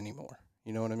that anymore.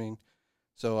 You know what I mean?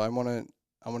 So I want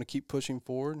to keep pushing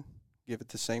forward, give it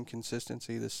the same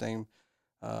consistency, the same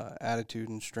attitude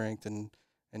and strength and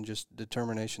just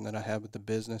determination that I have with the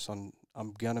business on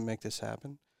I'm going to make this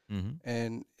happen. Mm-hmm.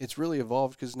 And it's really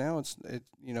evolved, because now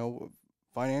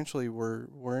financially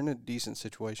we're in a decent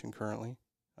situation currently.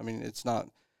 I mean, it's not,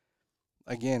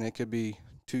 again, it could be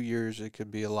 2 years, it could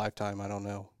be a lifetime, I don't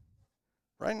know.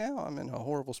 Right now, I'm in a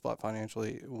horrible spot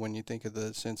financially when you think of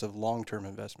the sense of long-term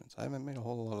investments. I haven't made a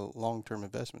whole lot of long-term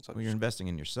investments. Well, you're investing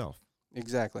in yourself.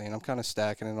 Exactly, and I'm kind of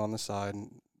stacking it on the side,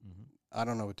 and I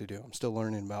don't know what to do. I'm still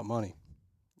learning about money.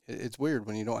 It's weird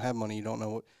when you don't have money. You don't know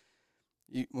what.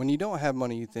 When you don't have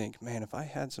money, you think, man, if I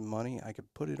had some money, I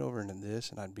could put it over into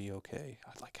this, and I'd be okay.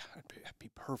 I'd be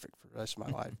perfect for the rest of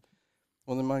my life.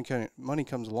 Well, then money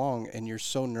comes along, and you're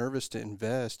so nervous to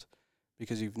invest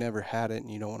because you've never had it, and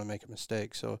you don't want to make a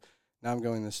mistake. So now I'm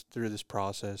going through this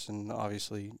process, and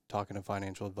obviously talking to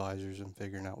financial advisors and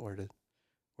figuring out where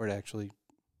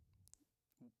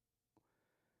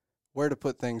to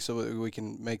put things so that we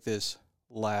can make this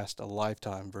last a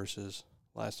lifetime versus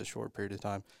last a short period of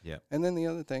time. Yeah. And then the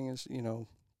other thing is,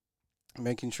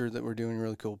 making sure that we're doing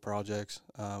really cool projects.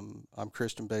 I'm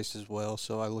Christian based as well,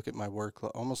 so I look at my work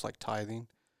almost like tithing.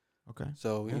 Okay.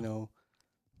 So,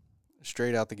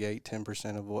 straight out the gate,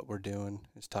 10% of what we're doing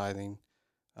is tithing.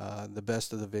 The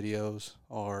best of the videos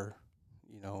are,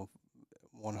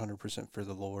 100% for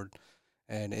the Lord.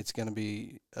 And it's going to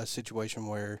be a situation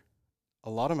where a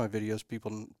lot of my videos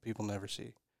people never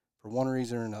see for one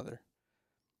reason or another.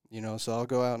 So I'll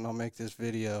go out and I'll make this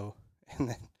video, and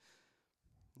then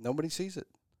nobody sees it.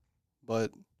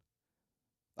 But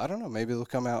I don't know. Maybe it'll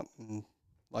come out, and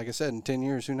like I said, in 10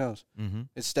 years, who knows? Mm-hmm.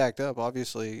 It's stacked up.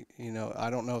 Obviously, I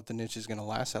don't know if the niche is going to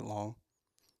last that long.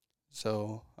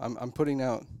 So I'm putting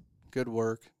out good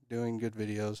work, doing good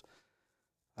videos.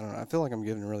 I don't know. I feel like I'm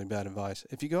giving really bad advice.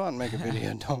 If you go out and make a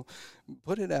video, don't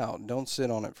put it out. Don't sit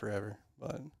on it forever.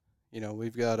 But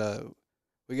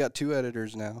we got 2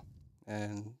 editors now,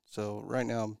 and so right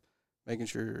now I'm making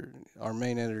sure our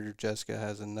main editor Jessica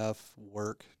has enough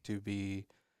work to be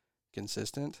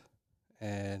consistent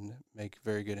and make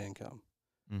very good income.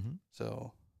 Mm-hmm.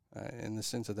 So, in the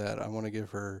sense of that, I want to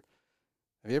give her.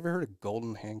 Have you ever heard of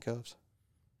golden handcuffs?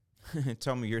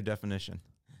 Tell me your definition.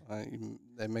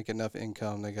 They make enough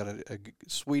income. They got a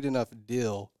sweet enough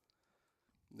deal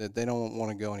that they don't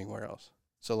want to go anywhere else.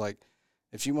 So, like,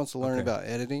 if she wants to learn about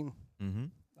editing,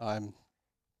 I'm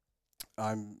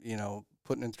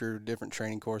putting her through different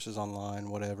training courses online,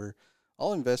 whatever.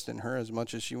 I'll invest in her as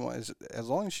much as she wants. As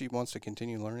long as she wants to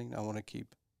continue learning, I want to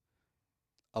keep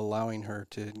allowing her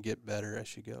to get better as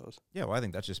she goes. Yeah, well, I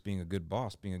think that's just being a good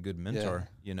boss, being a good mentor.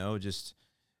 Just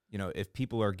if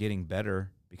people are getting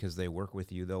better because they work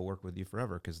with you, they'll work with you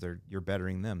forever because you're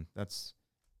bettering them. That's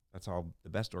how the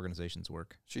best organizations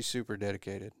work. She's super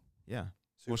dedicated. Yeah.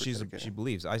 Super dedicated. She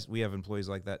believes. We have employees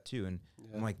like that too, and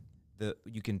Yeah. I'm like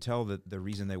you can tell that the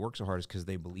reason they work so hard is because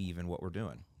they believe in what we're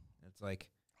doing. It's like,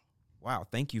 wow,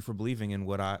 thank you for believing in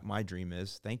what my dream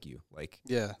is. Thank you. Like,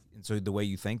 Yeah. and so the way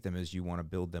you thank them is you want to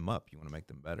build them up. You want to make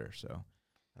them better. So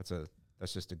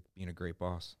that's just being a great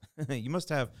boss. You must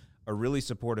have a really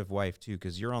supportive wife too,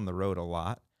 because you're on the road a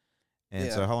lot. And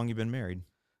Yeah. so how long you been married?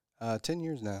 10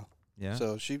 years now. Yeah.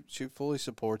 So she fully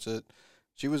supports it.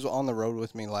 She was on the road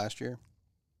with me last year,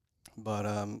 but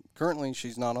currently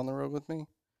she's not on the road with me.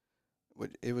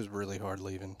 It was really hard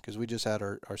leaving because we just had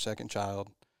our second child.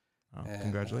 Oh, And,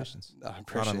 congratulations. I Not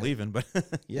appreciate on it. leaving, but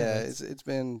Yeah, it's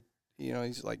been,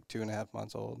 he's like 2.5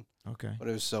 months old, okay. but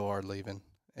it was so hard leaving.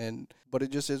 But it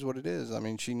just is what it is. I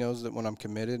mean, she knows that when I'm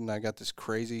committed and I got this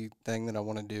crazy thing that I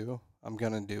want to do, I'm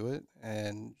going to do it.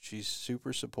 And she's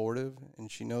super supportive,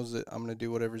 and she knows that I'm going to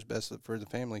do whatever's best for the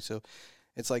family. So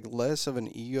it's like less of an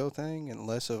ego thing and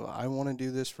less of I want to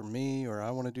do this for me or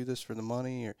I want to do this for the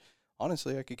money. Or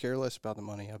honestly, I could care less about the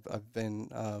money. I've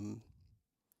been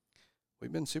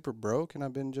we've been super broke, and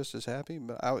I've been just as happy.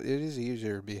 But it is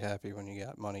easier to be happy when you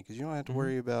got money because you don't have to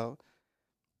worry about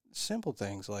simple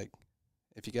things like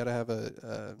if you got to have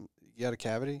you got a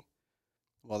cavity.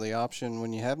 Well, the option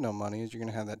when you have no money is you're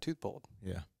going to have that tooth pulled.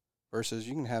 Yeah. Versus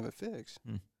you can have it fixed.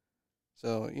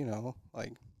 So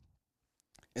like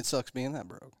it sucks being that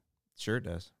broke. Sure it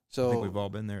does. So I think we've all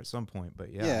been there at some point,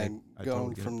 but yeah. yeah, I going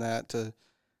totally get from it. that to,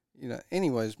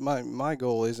 anyways, my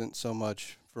goal isn't so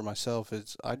much for myself.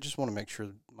 It's I just want to make sure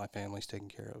my family's taken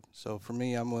care of. So for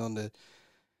me, I'm willing to,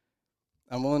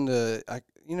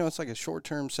 it's like a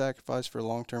short-term sacrifice for a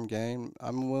long-term gain.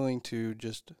 I'm willing to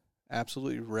just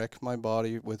absolutely wreck my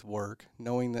body with work,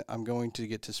 knowing that I'm going to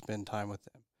get to spend time with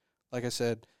them. Like I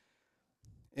said,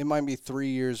 it might be 3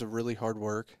 years of really hard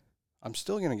work. I'm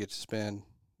still going to get to spend,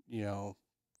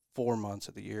 4 months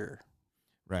of the year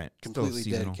Right. completely Still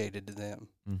seasonal. dedicated to them.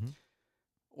 Mm-hmm.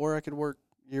 Or I could work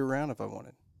year-round if I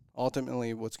wanted.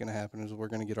 Ultimately, what's going to happen is we're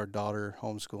going to get our daughter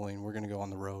homeschooling. We're going to go on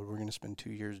the road. We're going to spend 2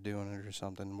 years doing it or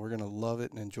something. We're going to love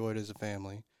it and enjoy it as a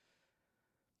family.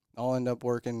 I'll end up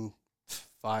working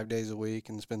 5 days a week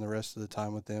and spend the rest of the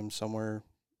time with them somewhere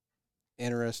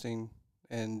interesting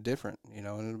and different, and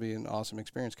it'll be an awesome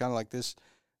experience. Kind of like this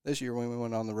year when we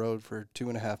went on the road for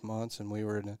 2.5 months and we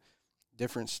were in a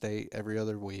different state every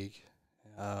other week.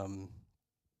 And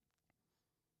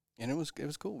it was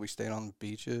cool. We stayed on the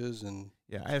beaches and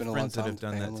Yeah, I have spent a lot of friends that time have with the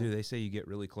done that family. too. They say you get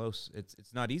really close.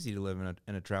 It's not easy to live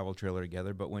in a travel trailer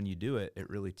together, but when you do it, it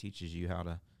really teaches you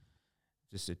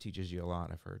it teaches you a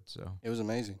lot, I've heard. So It was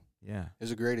amazing. yeah. It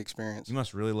was a great experience. You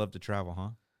must really love to travel, huh?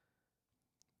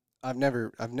 I've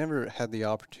never had the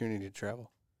opportunity to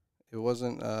travel. It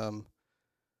wasn't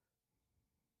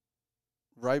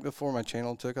right before my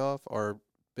channel took off, our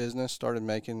business started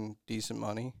making decent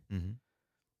money. Mm-hmm.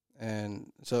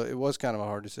 And so it was kind of a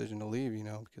hard decision to leave,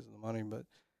 because of the money. But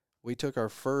we took our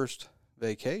first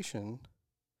vacation,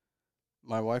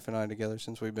 my wife and I together,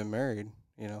 since we've been married,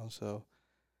 so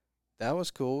that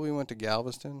was cool. We went to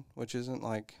Galveston, which isn't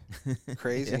like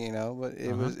crazy, Yeah. but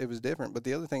it was different. But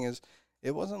the other thing is,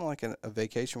 it wasn't like a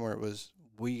vacation where it was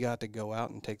we got to go out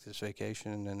and take this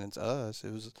vacation and it's us.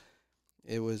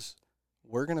 It was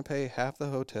we're going to pay half the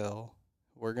hotel.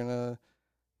 We're going to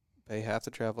pay half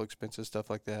the travel expenses, stuff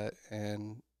like that.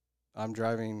 And I'm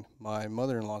driving my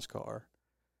mother-in-law's car,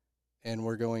 and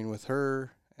we're going with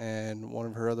her and one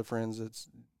of her other friends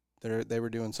they were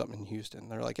doing something in Houston.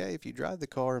 They're like, hey, if you drive the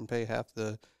car and pay half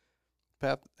the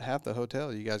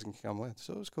hotel, you guys can come with.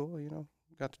 So it was cool,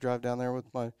 Got to drive down there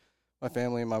with my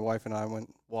family, and my wife and I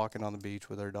went walking on the beach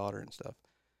with our daughter and stuff.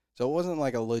 So it wasn't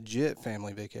like a legit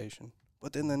family vacation.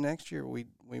 But then the next year we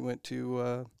went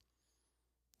to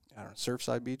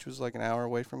Surfside Beach was like an hour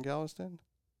away from Galveston,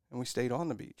 and we stayed on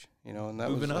the beach, and that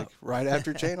Moving was like up. right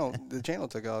after the channel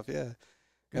took off, yeah.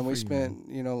 Good And we for you, man.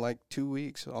 spent, like 2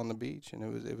 weeks on the beach, and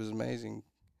it was amazing.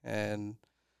 And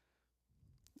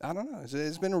I don't know,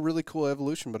 it's been a really cool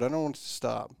evolution, but I don't want it to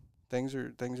stop. Things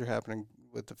are happening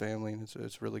with the family, and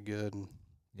it's really good. And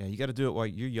Yeah, you got to do it while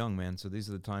you're young, man. So these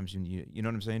are the times you know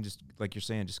what I'm saying? Just like you're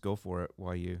saying, just go for it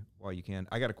while you can.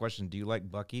 I got a question. Do you like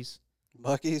Buc-ee's?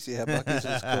 Buc-ee's, yeah, Buc-ee's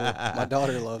is cool. My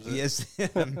daughter loves it. Yes.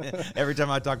 Every time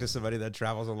I talk to somebody that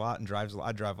travels a lot and drives a lot,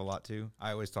 I drive a lot too.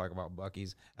 I always talk about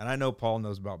Buc-ee's, and I know Paul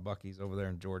knows about Buc-ee's over there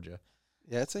in Georgia.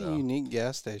 Yeah, it's a So, unique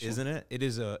gas station. Isn't it? It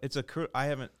is it's a I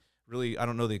haven't really, I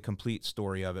don't know the complete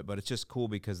story of it, but it's just cool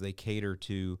because they cater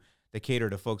to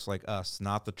folks like us,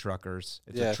 not the truckers.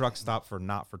 It's a truck stop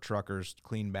not for truckers,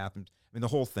 clean bathrooms. I mean, the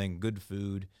whole thing, good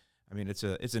food. I mean, it's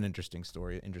an interesting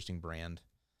story, interesting brand.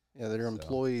 Yeah, their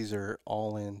employees are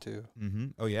all in too. Mm-hmm.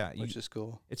 Oh yeah, which is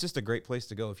cool. It's just a great place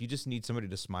to go if you just need somebody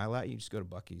to smile at. You just go to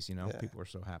Buc-ee's. You know, people are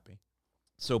so happy.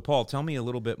 So, Paul, tell me a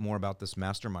little bit more about this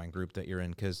mastermind group that you're in,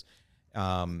 because,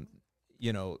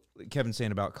 you know, Kevin's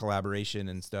saying about collaboration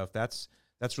and stuff. That's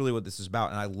really what this is about,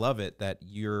 and I love it that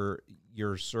your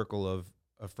circle of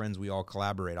friends, we all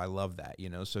collaborate. I love that,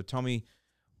 you know. So, tell me,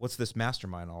 what's this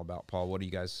mastermind all about, Paul? What are you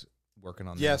guys working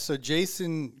on? Yeah, so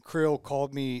Jason Krill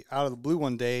called me out of the blue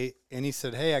one day, and he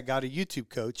said, "Hey, I got a YouTube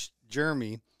coach,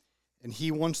 Jeremy, and he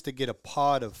wants to get a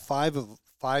pod of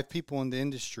five people in the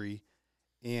industry."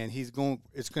 And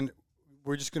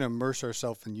we're just going to immerse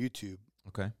ourselves in YouTube.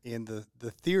 Okay. And the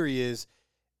theory is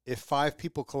if 5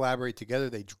 people collaborate together,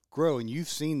 they grow. And you've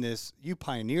seen this, you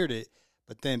pioneered it,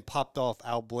 but then popped off.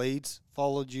 Al Blades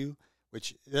followed you,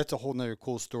 which that's a whole nother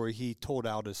cool story. He told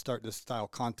Al to start this style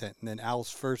content. And then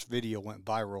Al's first video went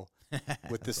viral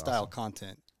with this style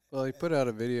content. Well, he put out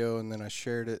a video and then I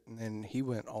shared it and then he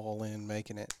went all in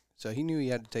making it. So he knew he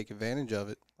had to take advantage of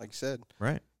it, like you said.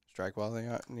 Right. Strike while they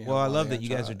are. Well, I love that you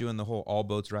guys are doing the whole all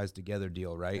boats rise together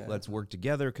deal, right? Yeah. Let's work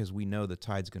together because we know the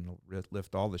tide's going to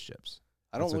lift all the ships.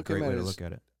 I don't look at it.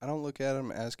 I don't look at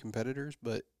them as competitors,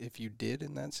 but if you did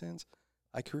in that sense,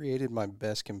 I created my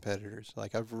best competitors.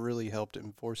 Like I've really helped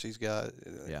enforce these guys.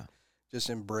 Yeah. Just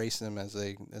embrace them as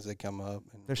they come up.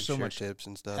 And there's so much tips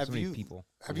and stuff. Have you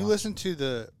listened to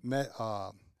the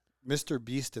Mr.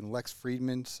 Beast and Lex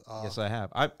Friedman's? Yes, I have.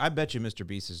 I bet you Mr.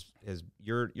 Beast is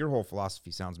your whole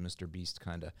philosophy sounds Mr. Beast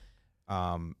kind of.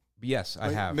 Yes,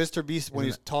 I have. Mr. Beast, when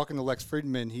he's talking to Lex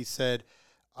Friedman, he said,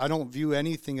 "I don't view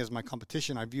anything as my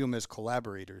competition. I view them as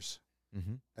collaborators."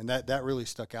 Mm-hmm. And that really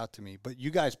stuck out to me. But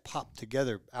you guys popped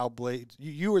together. Al Blades,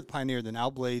 you were the pioneer. Then Al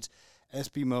Blades,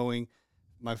 SB Mowing,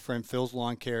 my friend Phil's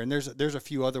Lawn Care, and there's a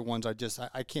few other ones. I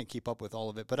can't keep up with all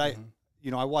of it. But I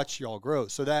watch y'all grow.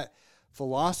 So that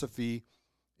philosophy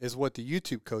is what the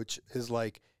YouTube coach is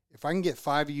like. If I can get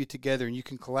 5 of you together and you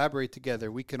can collaborate together,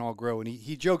 we can all grow. And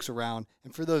he jokes around.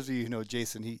 And for those of you who know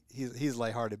Jason, he's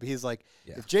lighthearted. But he's like,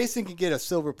 if Jason can get a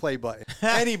silver play button,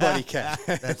 anybody can.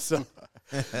 So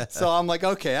I'm like,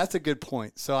 okay, that's a good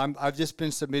point. So I've just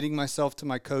been submitting myself to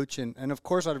my coach. And of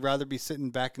course, I'd rather be sitting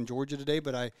back in Georgia today.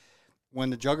 But when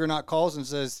the Juggernaut calls and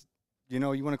says, you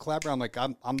want to collaborate, I'm like,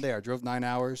 I'm there. I drove 9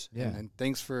 hours. Yeah. And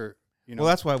thanks for... Well,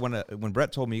 that's why when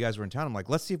Brett told me you guys were in town, I'm like,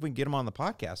 let's see if we can get him on the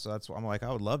podcast. So that's why I'm like,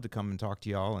 I would love to come and talk to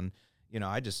y'all. And,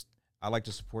 I like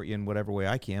to support you in whatever way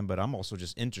I can, but I'm also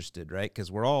just interested, right? Because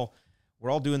we're all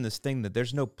doing this thing that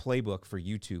there's no playbook for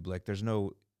YouTube. Like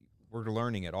we're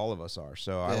learning it. All of us are.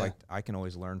 So I can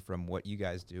always learn from what you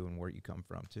guys do and where you come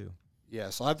from too. Yeah.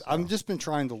 So I've just been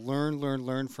trying to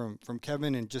learn from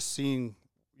Kevin and just seeing,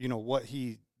 what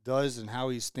he does and how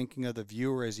he's thinking of the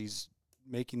viewer as he's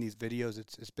making these videos.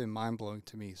 It's been mind-blowing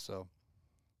to me, so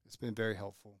it's been very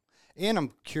helpful. And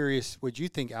I'm curious what you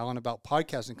think, Alan, about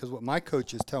podcasting, because what my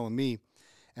coach is telling me,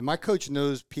 and my coach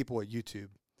knows people at YouTube,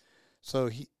 so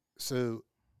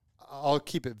I'll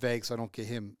keep it vague so I don't get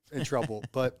him in trouble,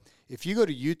 but if you go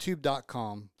to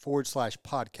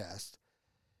youtube.com/podcast,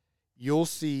 you'll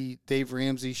see Dave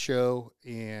Ramsey's show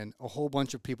and a whole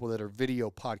bunch of people that are video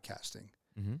podcasting.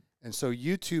 Mm-hmm. And so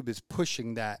YouTube is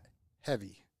pushing that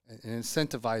heavy and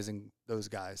incentivizing those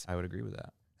guys. I would agree with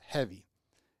that. Heavy.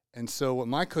 And so what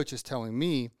my coach is telling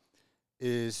me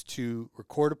is to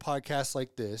record a podcast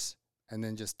like this and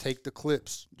then just take the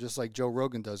clips, just like Joe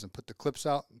Rogan does, and put the clips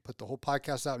out and put the whole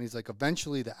podcast out. And he's like,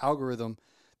 eventually the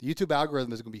YouTube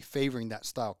algorithm is going to be favoring that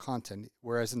style content,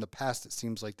 whereas in the past it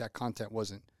seems like that content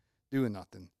wasn't doing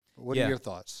nothing. What are your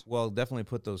thoughts? Well, definitely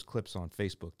put those clips on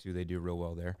Facebook too. They do real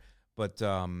well there. But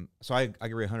so I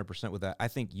agree 100% with that. I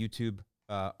think YouTube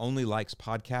only likes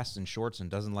podcasts and shorts and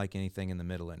doesn't like anything in the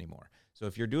middle anymore. So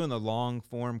if you're doing the long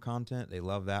form content, they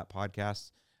love that.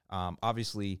 Podcasts.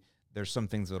 Obviously, there's some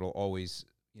things that'll always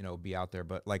be out there,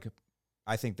 but like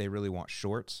I think they really want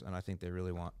shorts and I think they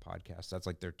really want podcasts. That's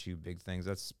like their two big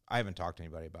things. I haven't talked to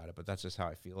anybody about it, but that's just how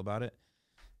I feel about it.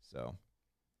 So,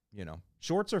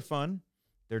 shorts are fun.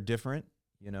 They're different.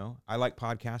 I like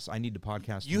podcasts. I need to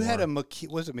podcast. You more. had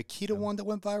was it Makita one that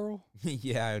went viral?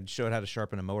 Yeah, I showed how to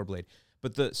sharpen a mower blade.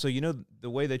 But the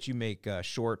way that you make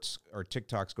shorts or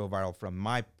TikToks go viral from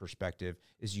my perspective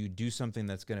is you do something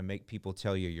that's going to make people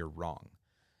tell you you're wrong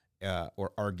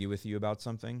or argue with you about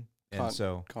something. And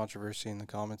controversy in the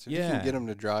comments. If you can get them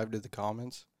to drive to the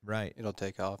comments, right, it'll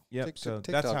take off. Yep. So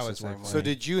that's how it's working. So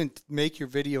did you make your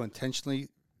video intentionally,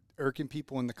 irking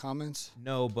people in the comments?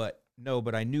 No, but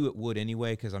I knew it would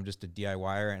anyway because I'm just a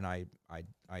DIYer and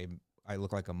I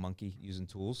look like a monkey using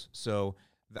tools. So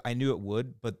I knew it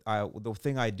would, but the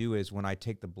thing I do is when I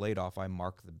take the blade off, I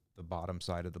mark the bottom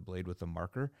side of the blade with a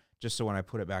marker, just so when I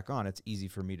put it back on, it's easy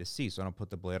for me to see. So I don't put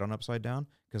the blade on upside down,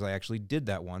 because I actually did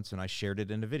that once and I shared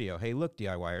it in a video. Hey, look,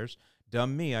 DIYers,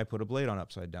 dumb me, I put a blade on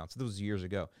upside down. So that was years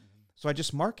ago. So I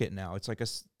just mark it now. It's like a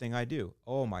thing I do.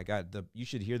 Oh my God, you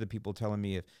should hear the people telling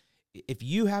me if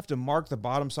you have to mark the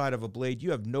bottom side of a blade,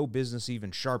 you have no business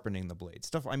even sharpening the blade.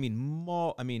 Stuff, I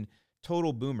mean,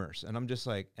 total boomers. And I'm just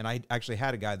like, and I actually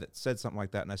had a guy that said something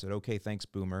like that, and I said, okay, thanks,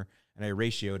 boomer. And I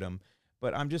ratioed him.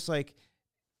 But I'm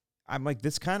like,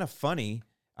 that's kind of funny.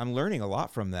 I'm learning a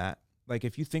lot from that. Like,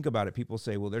 if you think about it, people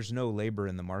say, well, there's no labor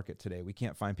in the market today. We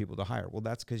can't find people to hire. Well,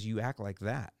 that's because you act like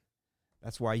that.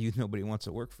 That's why nobody wants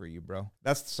to work for you, bro.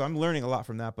 So I'm learning a lot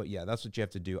from that. But yeah, that's what you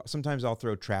have to do. Sometimes I'll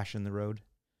throw trash in the road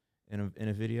in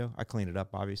a video. I clean it up,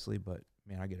 obviously, but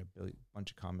man, I get a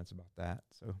bunch of comments about that.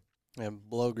 So yeah,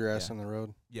 blow grass in the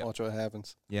road. Yeah. Watch what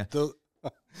happens. Yeah.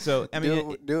 So I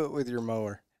mean, do it with your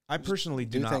mower. I personally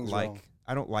do not like. Wrong.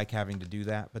 I don't like having to do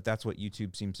that, but that's what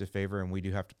YouTube seems to favor, and we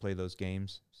do have to play those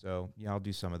games. So yeah, I'll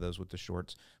do some of those with the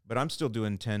shorts, but I'm still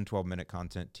doing 10, 12-minute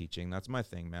content teaching. That's my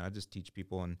thing, man. I just teach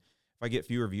people, and if I get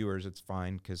fewer viewers, it's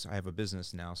fine because I have a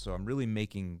business now. So I'm really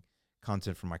making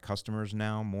content for my customers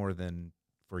now more than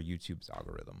for YouTube's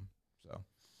algorithm. So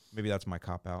maybe that's my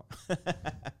cop-out.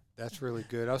 That's really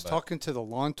good. I was talking to the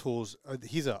Lawn Tools.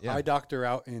 He's an eye doctor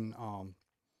out in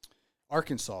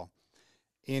Arkansas,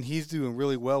 and he's doing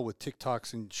really well with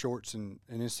TikToks and shorts and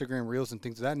Instagram Reels and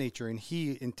things of that nature, and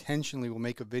he intentionally will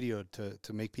make a video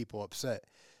to make people upset.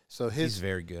 So he's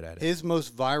very good at it. His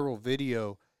most viral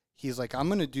video, he's like, I'm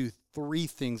going to do 3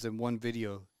 things in one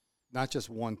video, not just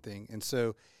one thing. And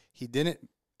so he didn't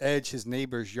edge his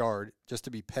neighbor's yard just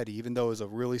to be petty, even though it was a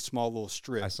really small little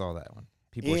strip. I saw that one.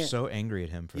 People are so angry at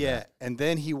him for that. Yeah, and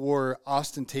then he wore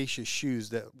ostentatious shoes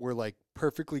that were like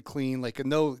perfectly clean. Like,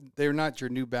 no, they're not your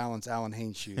New Balance Allen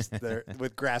Haynes shoes. They're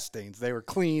with grass stains. They were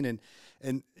clean,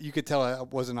 and you could tell it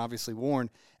wasn't obviously worn.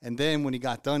 And then when he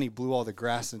got done, he blew all the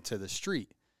grass into the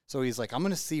street. So he's like, I'm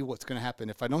going to see what's going to happen.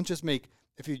 If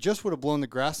he just would have blown the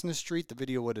grass in the street, the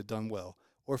video would have done well.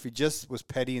 Or if he just was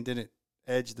petty and didn't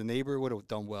edge the neighbor, it would have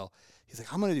done well. He's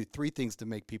like, I'm going to do 3 things to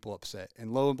make people upset.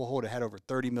 And lo and behold, it had over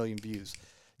 30 million views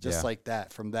just like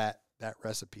that from that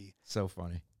recipe. So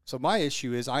funny. So my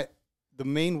issue is the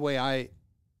main way I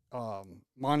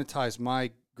monetize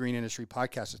my green industry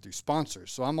podcast is through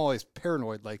sponsors. So I'm always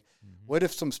paranoid. Like, what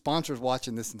if some sponsor's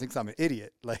watching this and thinks I'm an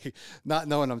idiot? Like, not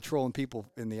knowing I'm trolling people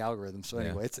in the algorithm. So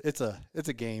anyway, it's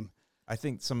a game. I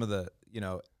think some of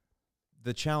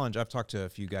the challenge, I've talked to a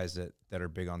few guys that are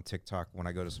big on TikTok when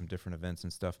I go to some different events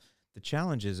and stuff. The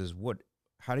challenge is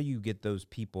how do you get those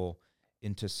people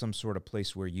into some sort of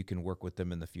place where you can work with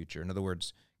them in the future? In other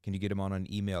words, can you get them on an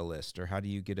email list, or how do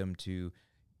you get them to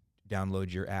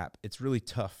download your app? It's really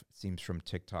tough, it seems, from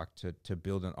TikTok to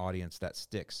build an audience that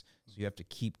sticks. So you have to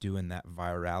keep doing that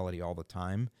virality all the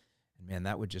time. And man,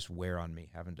 that would just wear on me,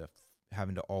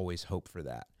 having to always hope for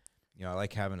that. You know, I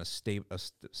like having a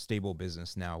stable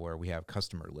business now where we have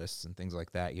customer lists and things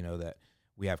like that, that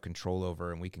we have control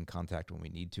over and we can contact when we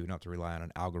need to. We don't have to rely on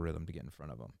an algorithm to get in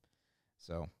front of them.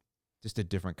 So just a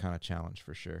different kind of challenge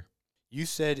for sure. You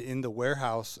said in the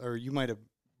warehouse, or you might have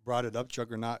brought it up,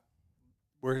 Juggernaut,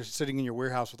 we're sitting in your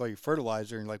warehouse with all your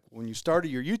fertilizer, and like when you started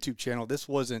your YouTube channel, it's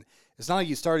not like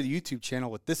you started the YouTube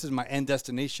channel with, this is my end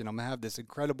destination. I'm going to have this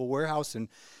incredible warehouse in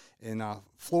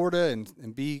Florida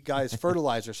and be guys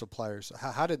fertilizer suppliers.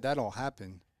 How did that all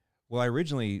happen? Well, I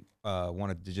originally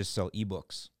wanted to just sell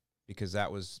ebooks because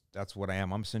that's what I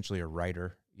am. I'm essentially a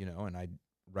writer, and I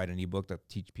write an ebook that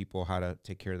teach people how to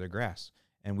take care of their grass.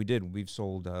 And we've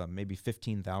sold maybe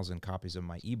 15,000 copies of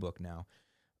my ebook now.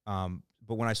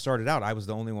 But when I started out, I was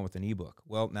the only one with an ebook.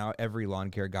 Well, now every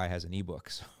lawn care guy has an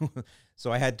ebook.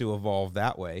 So I had to evolve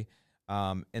that way.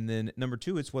 And then number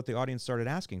 2, it's what the audience started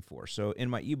asking for. So in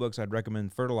my ebooks, I'd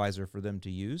recommend fertilizer for them to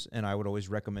use. And I would always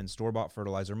recommend store-bought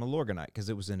fertilizer, Milorganite, because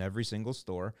it was in every single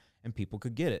store and people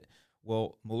could get it.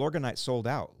 Well, Milorganite sold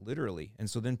out, literally. And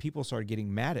so then people started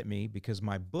getting mad at me because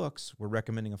my books were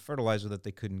recommending a fertilizer that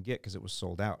they couldn't get because it was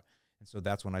sold out. And so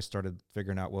that's when I started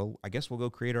figuring out, well, I guess we'll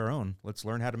go create our own. Let's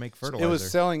learn how to make fertilizer. It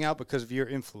was selling out because of your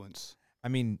influence. I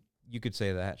mean, you could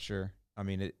say that, sure. I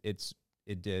mean,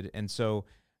 it did. And so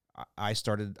I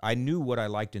knew what I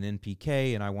liked in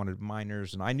NPK, and I wanted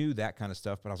miners, and I knew that kind of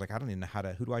stuff, but I was like, I don't even know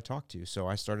who do I talk to? So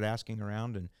I started asking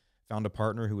around and found a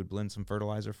partner who would blend some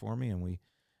fertilizer for me, and we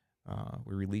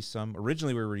We released some.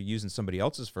 Originally, we were using somebody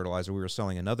else's fertilizer. We were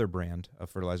selling another brand of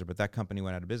fertilizer, but that company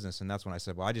went out of business. And that's when I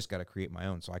said, well, I just got to create my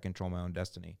own so I control my own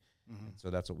destiny. And so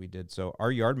that's what we did. So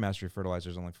our Yard Mastery fertilizer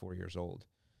is only 4 years old.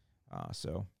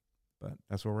 But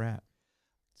that's where we're at.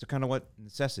 It's kind of what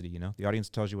necessity, you know, the audience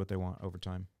tells you what they want over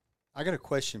time. I got a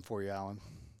question for you, Alan.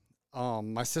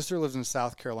 My sister lives in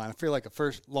South Carolina. I feel like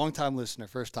a long-time listener,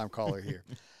 first-time caller here.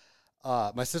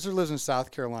 My sister lives in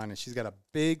South Carolina. She's got a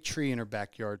big tree in her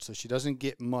backyard, so she doesn't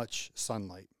get much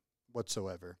sunlight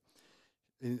whatsoever.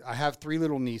 And I have 3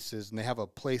 little nieces, and they have a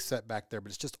place set back there, but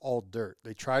it's just all dirt.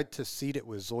 They tried to seed it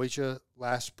with zoysia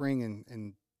last spring,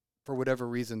 and for whatever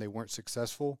reason, they weren't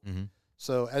successful. Mm-hmm.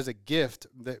 So as a gift,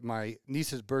 that my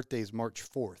niece's birthday is March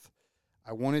 4th.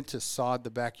 I wanted to sod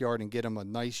the backyard and get them a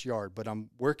nice yard, but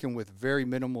I'm working with very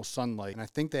minimal sunlight. And I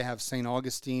think they have St.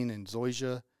 Augustine and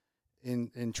zoysia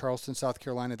in Charleston, South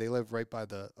Carolina. They live right by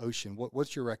the ocean.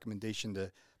 What's your recommendation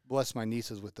to bless my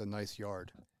nieces with a nice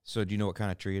yard? So do you know what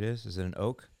kind of tree it is? Is it an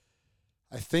oak?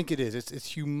 I think it is. It's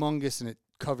humongous, and it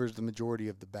covers the majority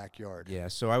of the backyard. Yeah,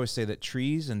 so I would say that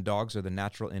trees and dogs are the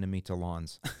natural enemy to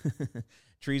lawns.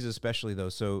 Trees especially, though.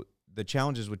 So the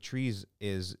challenges with trees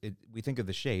is we think of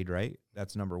the shade, right?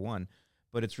 That's number one.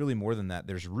 But it's really more than that.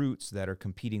 There's roots that are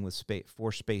competing with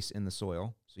for space in the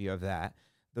soil. So you have that.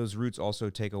 Those roots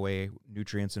also take away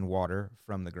nutrients and water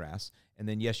from the grass. And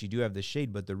then, yes, you do have the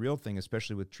shade, but the real thing,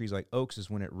 especially with trees like oaks, is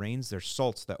when it rains, there's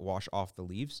salts that wash off the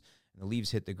leaves, and the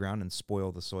leaves hit the ground and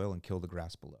spoil the soil and kill the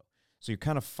grass below. So you're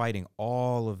kind of fighting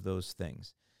all of those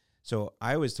things. So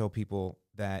I always tell people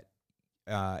that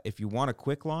if you want a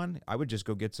quick lawn, I would just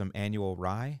go get some annual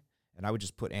rye, and I would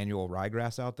just put annual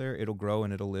ryegrass out there. It'll grow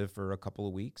and it'll live for a couple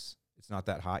of weeks. It's not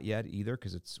that hot yet either,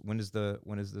 because when is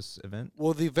this event?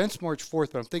 Well, the event's March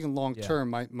 4th, but I'm thinking long term.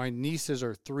 My nieces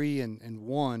are 3 and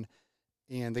 1,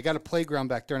 and they got a playground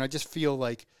back there, and I just feel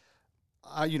like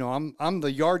I'm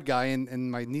the yard guy,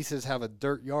 and my nieces have a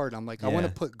dirt yard. I'm like, I want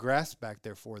to put grass back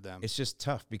there for them. It's just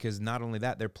tough because not only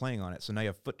that, they're playing on it, so now you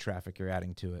have foot traffic you're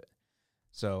adding to it.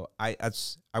 So I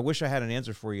wish I had an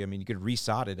answer for you. I mean, you could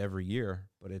resod it every year,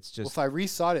 but it's just. Well, if I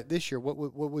resod it this year, what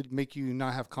would make you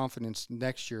not have confidence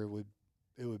next year?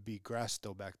 It would be grass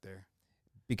still back there.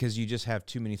 Because you just have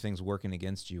too many things working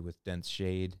against you with dense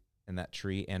shade and that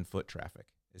tree and foot traffic.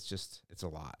 It's a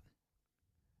lot.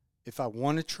 If I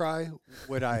want to try,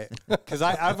 would I? Because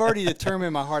I've already determined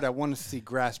in my heart I want to see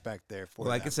grass back there for. Well,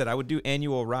 like I said, I would do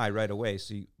annual rye right away.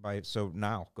 So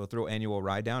now go throw annual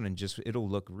rye down, and it'll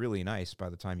look really nice by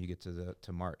the time you get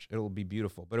to March. It'll be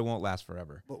beautiful, but it won't last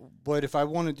forever. But if I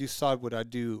want to do sod, would I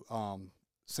do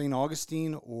St.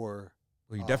 Augustine or?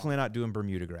 Well, you're definitely not doing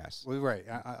Bermuda grass. Well, right.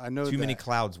 I know too many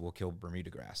clouds will kill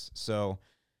Bermuda grass. So,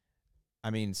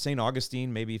 I mean, St.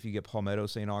 Augustine. Maybe if you get Palmetto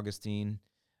St. Augustine.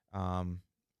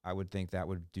 I would think that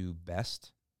would do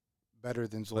best. Better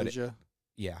than zoysia?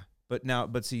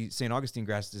 But see, St. Augustine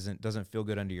grass doesn't feel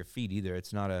good under your feet either.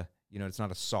 It's not a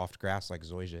soft grass like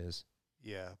zoysia is.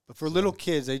 Yeah, but for little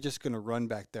kids, they're just going to run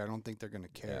back there. I don't think they're going to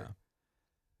care.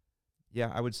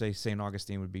 Yeah, I would say St.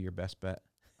 Augustine would be your best bet.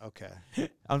 Okay.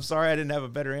 I'm sorry I didn't have a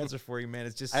better answer for you, man.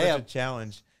 It's just such a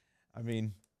challenge. I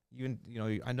mean,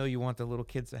 I know you want the little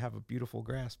kids to have a beautiful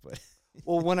grass, but...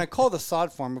 Well, when I call the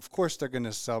sod farm, of course they're going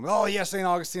to sell me. Oh, yeah, St.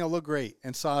 Augustine will look great.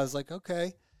 And so I was like,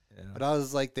 okay. Yeah. But I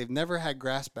was like, they've never had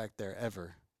grass back there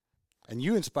ever. And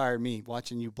you inspired me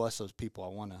watching you bless those people. I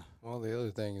want to. Well, the other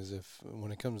thing is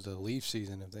when it comes to leaf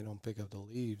season, if they don't pick up the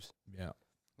leaves,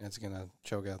 that's going to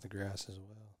choke out the grass as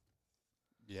well.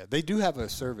 Yeah, they do have a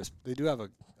service. They do have a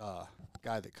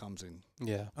guy that comes in.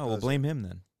 Yeah. Oh, well, blame him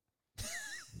then.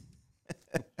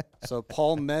 So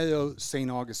Palmetto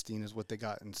St. Augustine is what they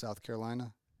got in South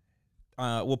Carolina?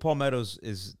 Well, Palmetto's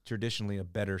is traditionally a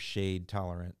better shade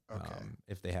tolerant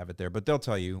if they have it there. But they'll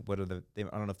tell you I don't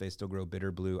know if they still grow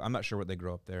bitter blue. I'm not sure what they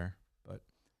grow up there. But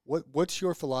what's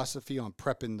your philosophy on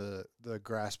prepping the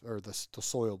grass or the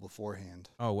soil beforehand?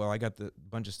 Oh, well, I got the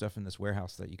bunch of stuff in this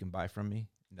warehouse that you can buy from me.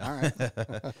 No. All right.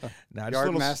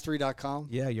 Yardmastery.com?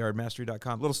 Yeah,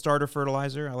 yardmastery.com. Little starter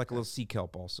fertilizer. I like a little sea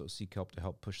kelp also. Sea kelp to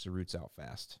help push the roots out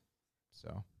fast. So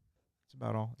that's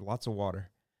about all. Lots of water.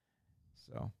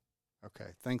 So.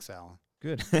 Okay. Thanks, Alan.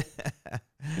 Good. You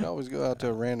can always go out to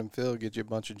a random field, get you a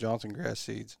bunch of Johnson grass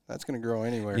seeds. That's going to grow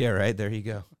anywhere. Yeah, right. There you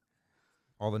go.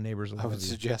 All the neighbors will I would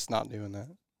suggest not doing that.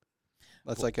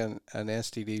 That's like an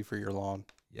STD for your lawn.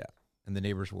 Yeah, and the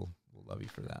neighbors will love you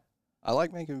for that. I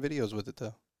like making videos with it,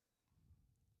 though.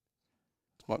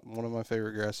 It's one of my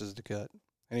favorite grasses to cut.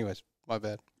 Anyways, my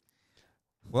bad.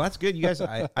 Well, that's good. You guys,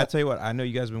 I tell you what, I know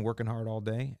you guys have been working hard all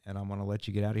day, and I'm going to let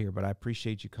you get out of here, but I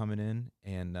appreciate you coming in.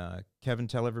 And Kevin,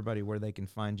 tell everybody where they can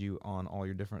find you on all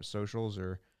your different socials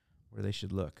or where they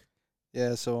should look.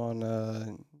 Yeah, so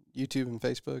on YouTube and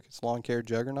Facebook, it's Lawn Care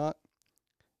Juggernaut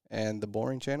and the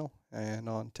Boring Channel. And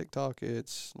on TikTok,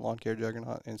 it's Lawn Care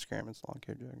Juggernaut. Instagram, it's Lawn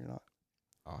Care Juggernaut.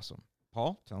 Awesome.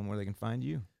 Paul, tell them where they can find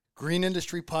you. Green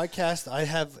Industry Podcast. I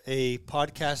have a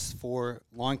podcast for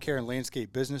lawn care and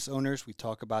landscape business owners. We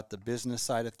talk about the business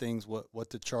side of things, what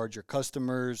to charge your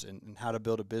customers, and how to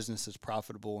build a business that's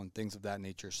profitable and things of that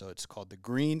nature. So it's called the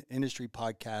Green Industry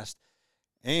Podcast.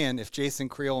 And if Jason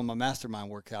Creel and my mastermind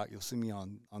work out, you'll see me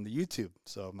on the YouTube.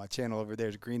 So my channel over there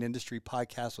is Green Industry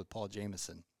Podcast with Paul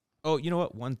Jamison. Oh, you know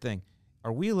what? One thing.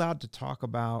 Are we allowed to talk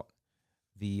about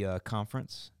the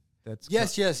conference?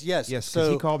 Yes. Yes, because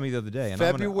So he called me the other day, and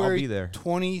February I'll be there.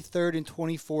 23rd and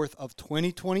 24th of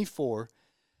 2024,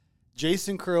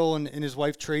 Jason Krill and his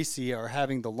wife Tracy are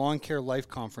having the Lawn Care Life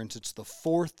Conference. It's the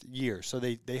 4th year. So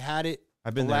they had it.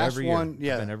 I've been the there last every one, year.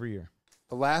 Yeah, I've been every year.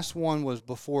 the last one was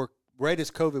before, right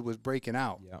as COVID was breaking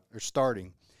out or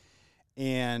starting.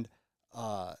 And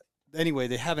anyway,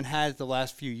 they haven't had it the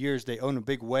last few years. They own a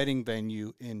big wedding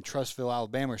venue in Trussville,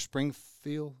 Alabama, or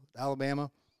Springfield, Alabama.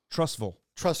 Trussville.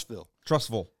 You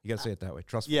got to say it that way.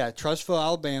 Trussville. Yeah, Trussville,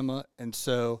 Alabama. And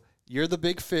so you're the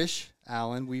big fish,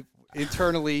 Alan. We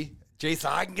internally,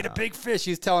 Jason, I can get a big fish.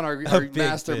 He's telling our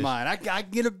mastermind, I can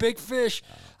get a big fish.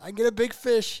 I can get a big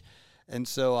fish. And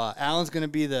so Alan's going to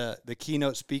be the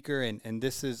keynote speaker, and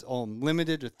this is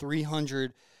limited to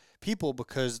 300 people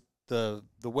because the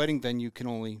wedding venue can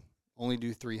only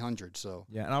do 300. So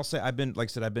Yeah, and I'll say I've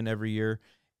been every year.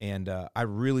 And I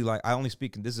really I only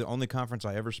speak, this is the only conference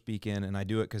I ever speak in, and I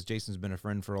do it because Jason's been a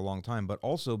friend for a long time, but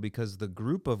also because the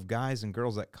group of guys and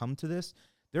girls that come to this,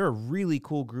 they're a really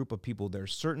cool group of people. They're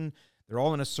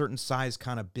all in a certain size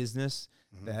kind of business,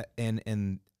 that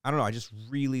and I don't know, I just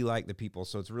really like the people,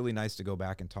 so it's really nice to go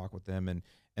back and talk with them,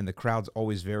 and the crowd's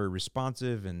always very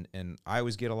responsive, and I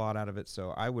always get a lot out of it,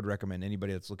 so I would recommend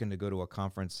anybody that's looking to go to a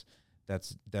conference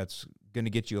that's going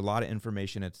to get you a lot of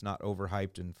information. It's not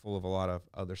overhyped and full of a lot of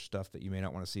other stuff that you may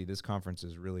not want to see. This conference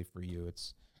is really for you.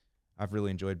 I've really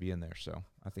enjoyed being there, so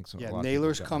I think a lot of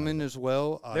Naylor's coming as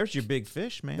well. There's your big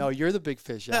fish, man. No, you're the big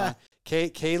fish. Yeah.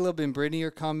 Caleb and Brittany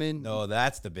are coming. No,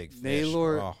 that's the big fish.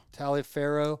 Naylor,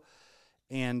 Taliaferro,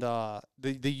 and the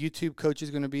YouTube coach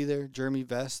is going to be there, Jeremy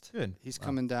Vest. Good. He's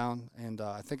coming down, and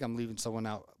I think I'm leaving someone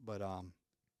out, but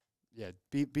yeah,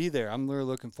 be there. I'm really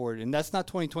looking forward. And that's not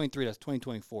 2023. That's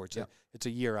 2024. It's a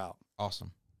year out.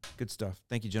 Awesome. Good stuff.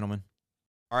 Thank you, gentlemen.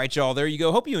 All right, y'all. There you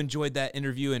go. Hope you enjoyed that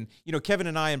interview. And, Kevin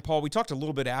and I and Paul, we talked a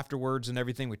little bit afterwards and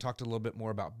everything. We talked a little bit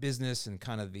more about business and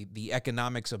kind of the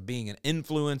economics of being an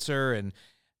influencer. And,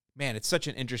 man, it's such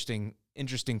an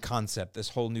interesting concept, this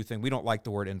whole new thing. We don't like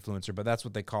the word influencer, but that's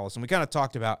what they call us. And we kind of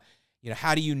talked about,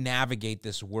 how do you navigate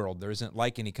this world? There isn't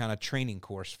like any kind of training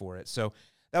course for it. So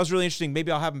that was really interesting.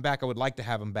 Maybe I'll have him back. I would like to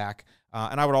have him back.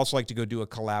 And I would also like to go do a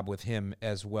collab with him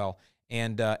as well.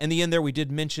 And in the end there, we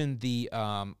did mention the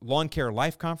Lawn Care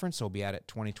Life Conference. So we'll be at it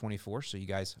 2024. So you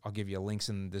guys, I'll give you links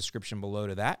in the description below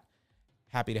to that.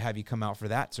 Happy to have you come out for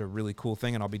that. It's a really cool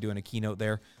thing, and I'll be doing a keynote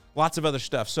there. Lots of other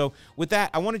stuff. So with that,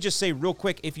 I want to just say real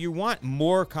quick, if you want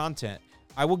more content,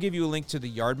 I will give you a link to the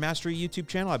Yard Mastery YouTube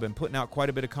channel. I've been putting out quite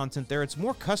a bit of content there. It's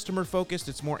more customer focused.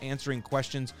 It's more answering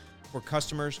questions for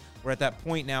customers. We're at that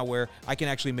point now where I can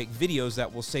actually make videos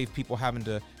that will save people having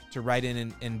to write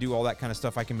in and do all that kind of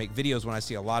stuff. I can make videos when I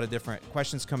see a lot of different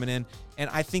questions coming in, and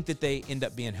I think that they end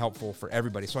up being helpful for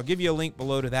everybody. So I'll give you a link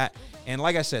below to that. And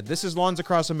like I said, this is Lawns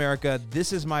Across America.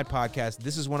 This is my podcast.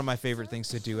 This is one of my favorite things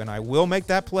to do, and I will make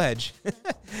that pledge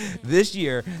this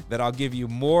year that I'll give you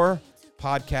more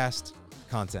podcast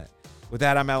content. With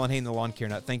that, I'm Alan Hayden, the Lawn Care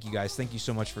Nut. Thank you guys. Thank you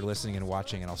so much for listening and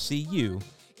watching, and I'll see you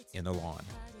in the lawn.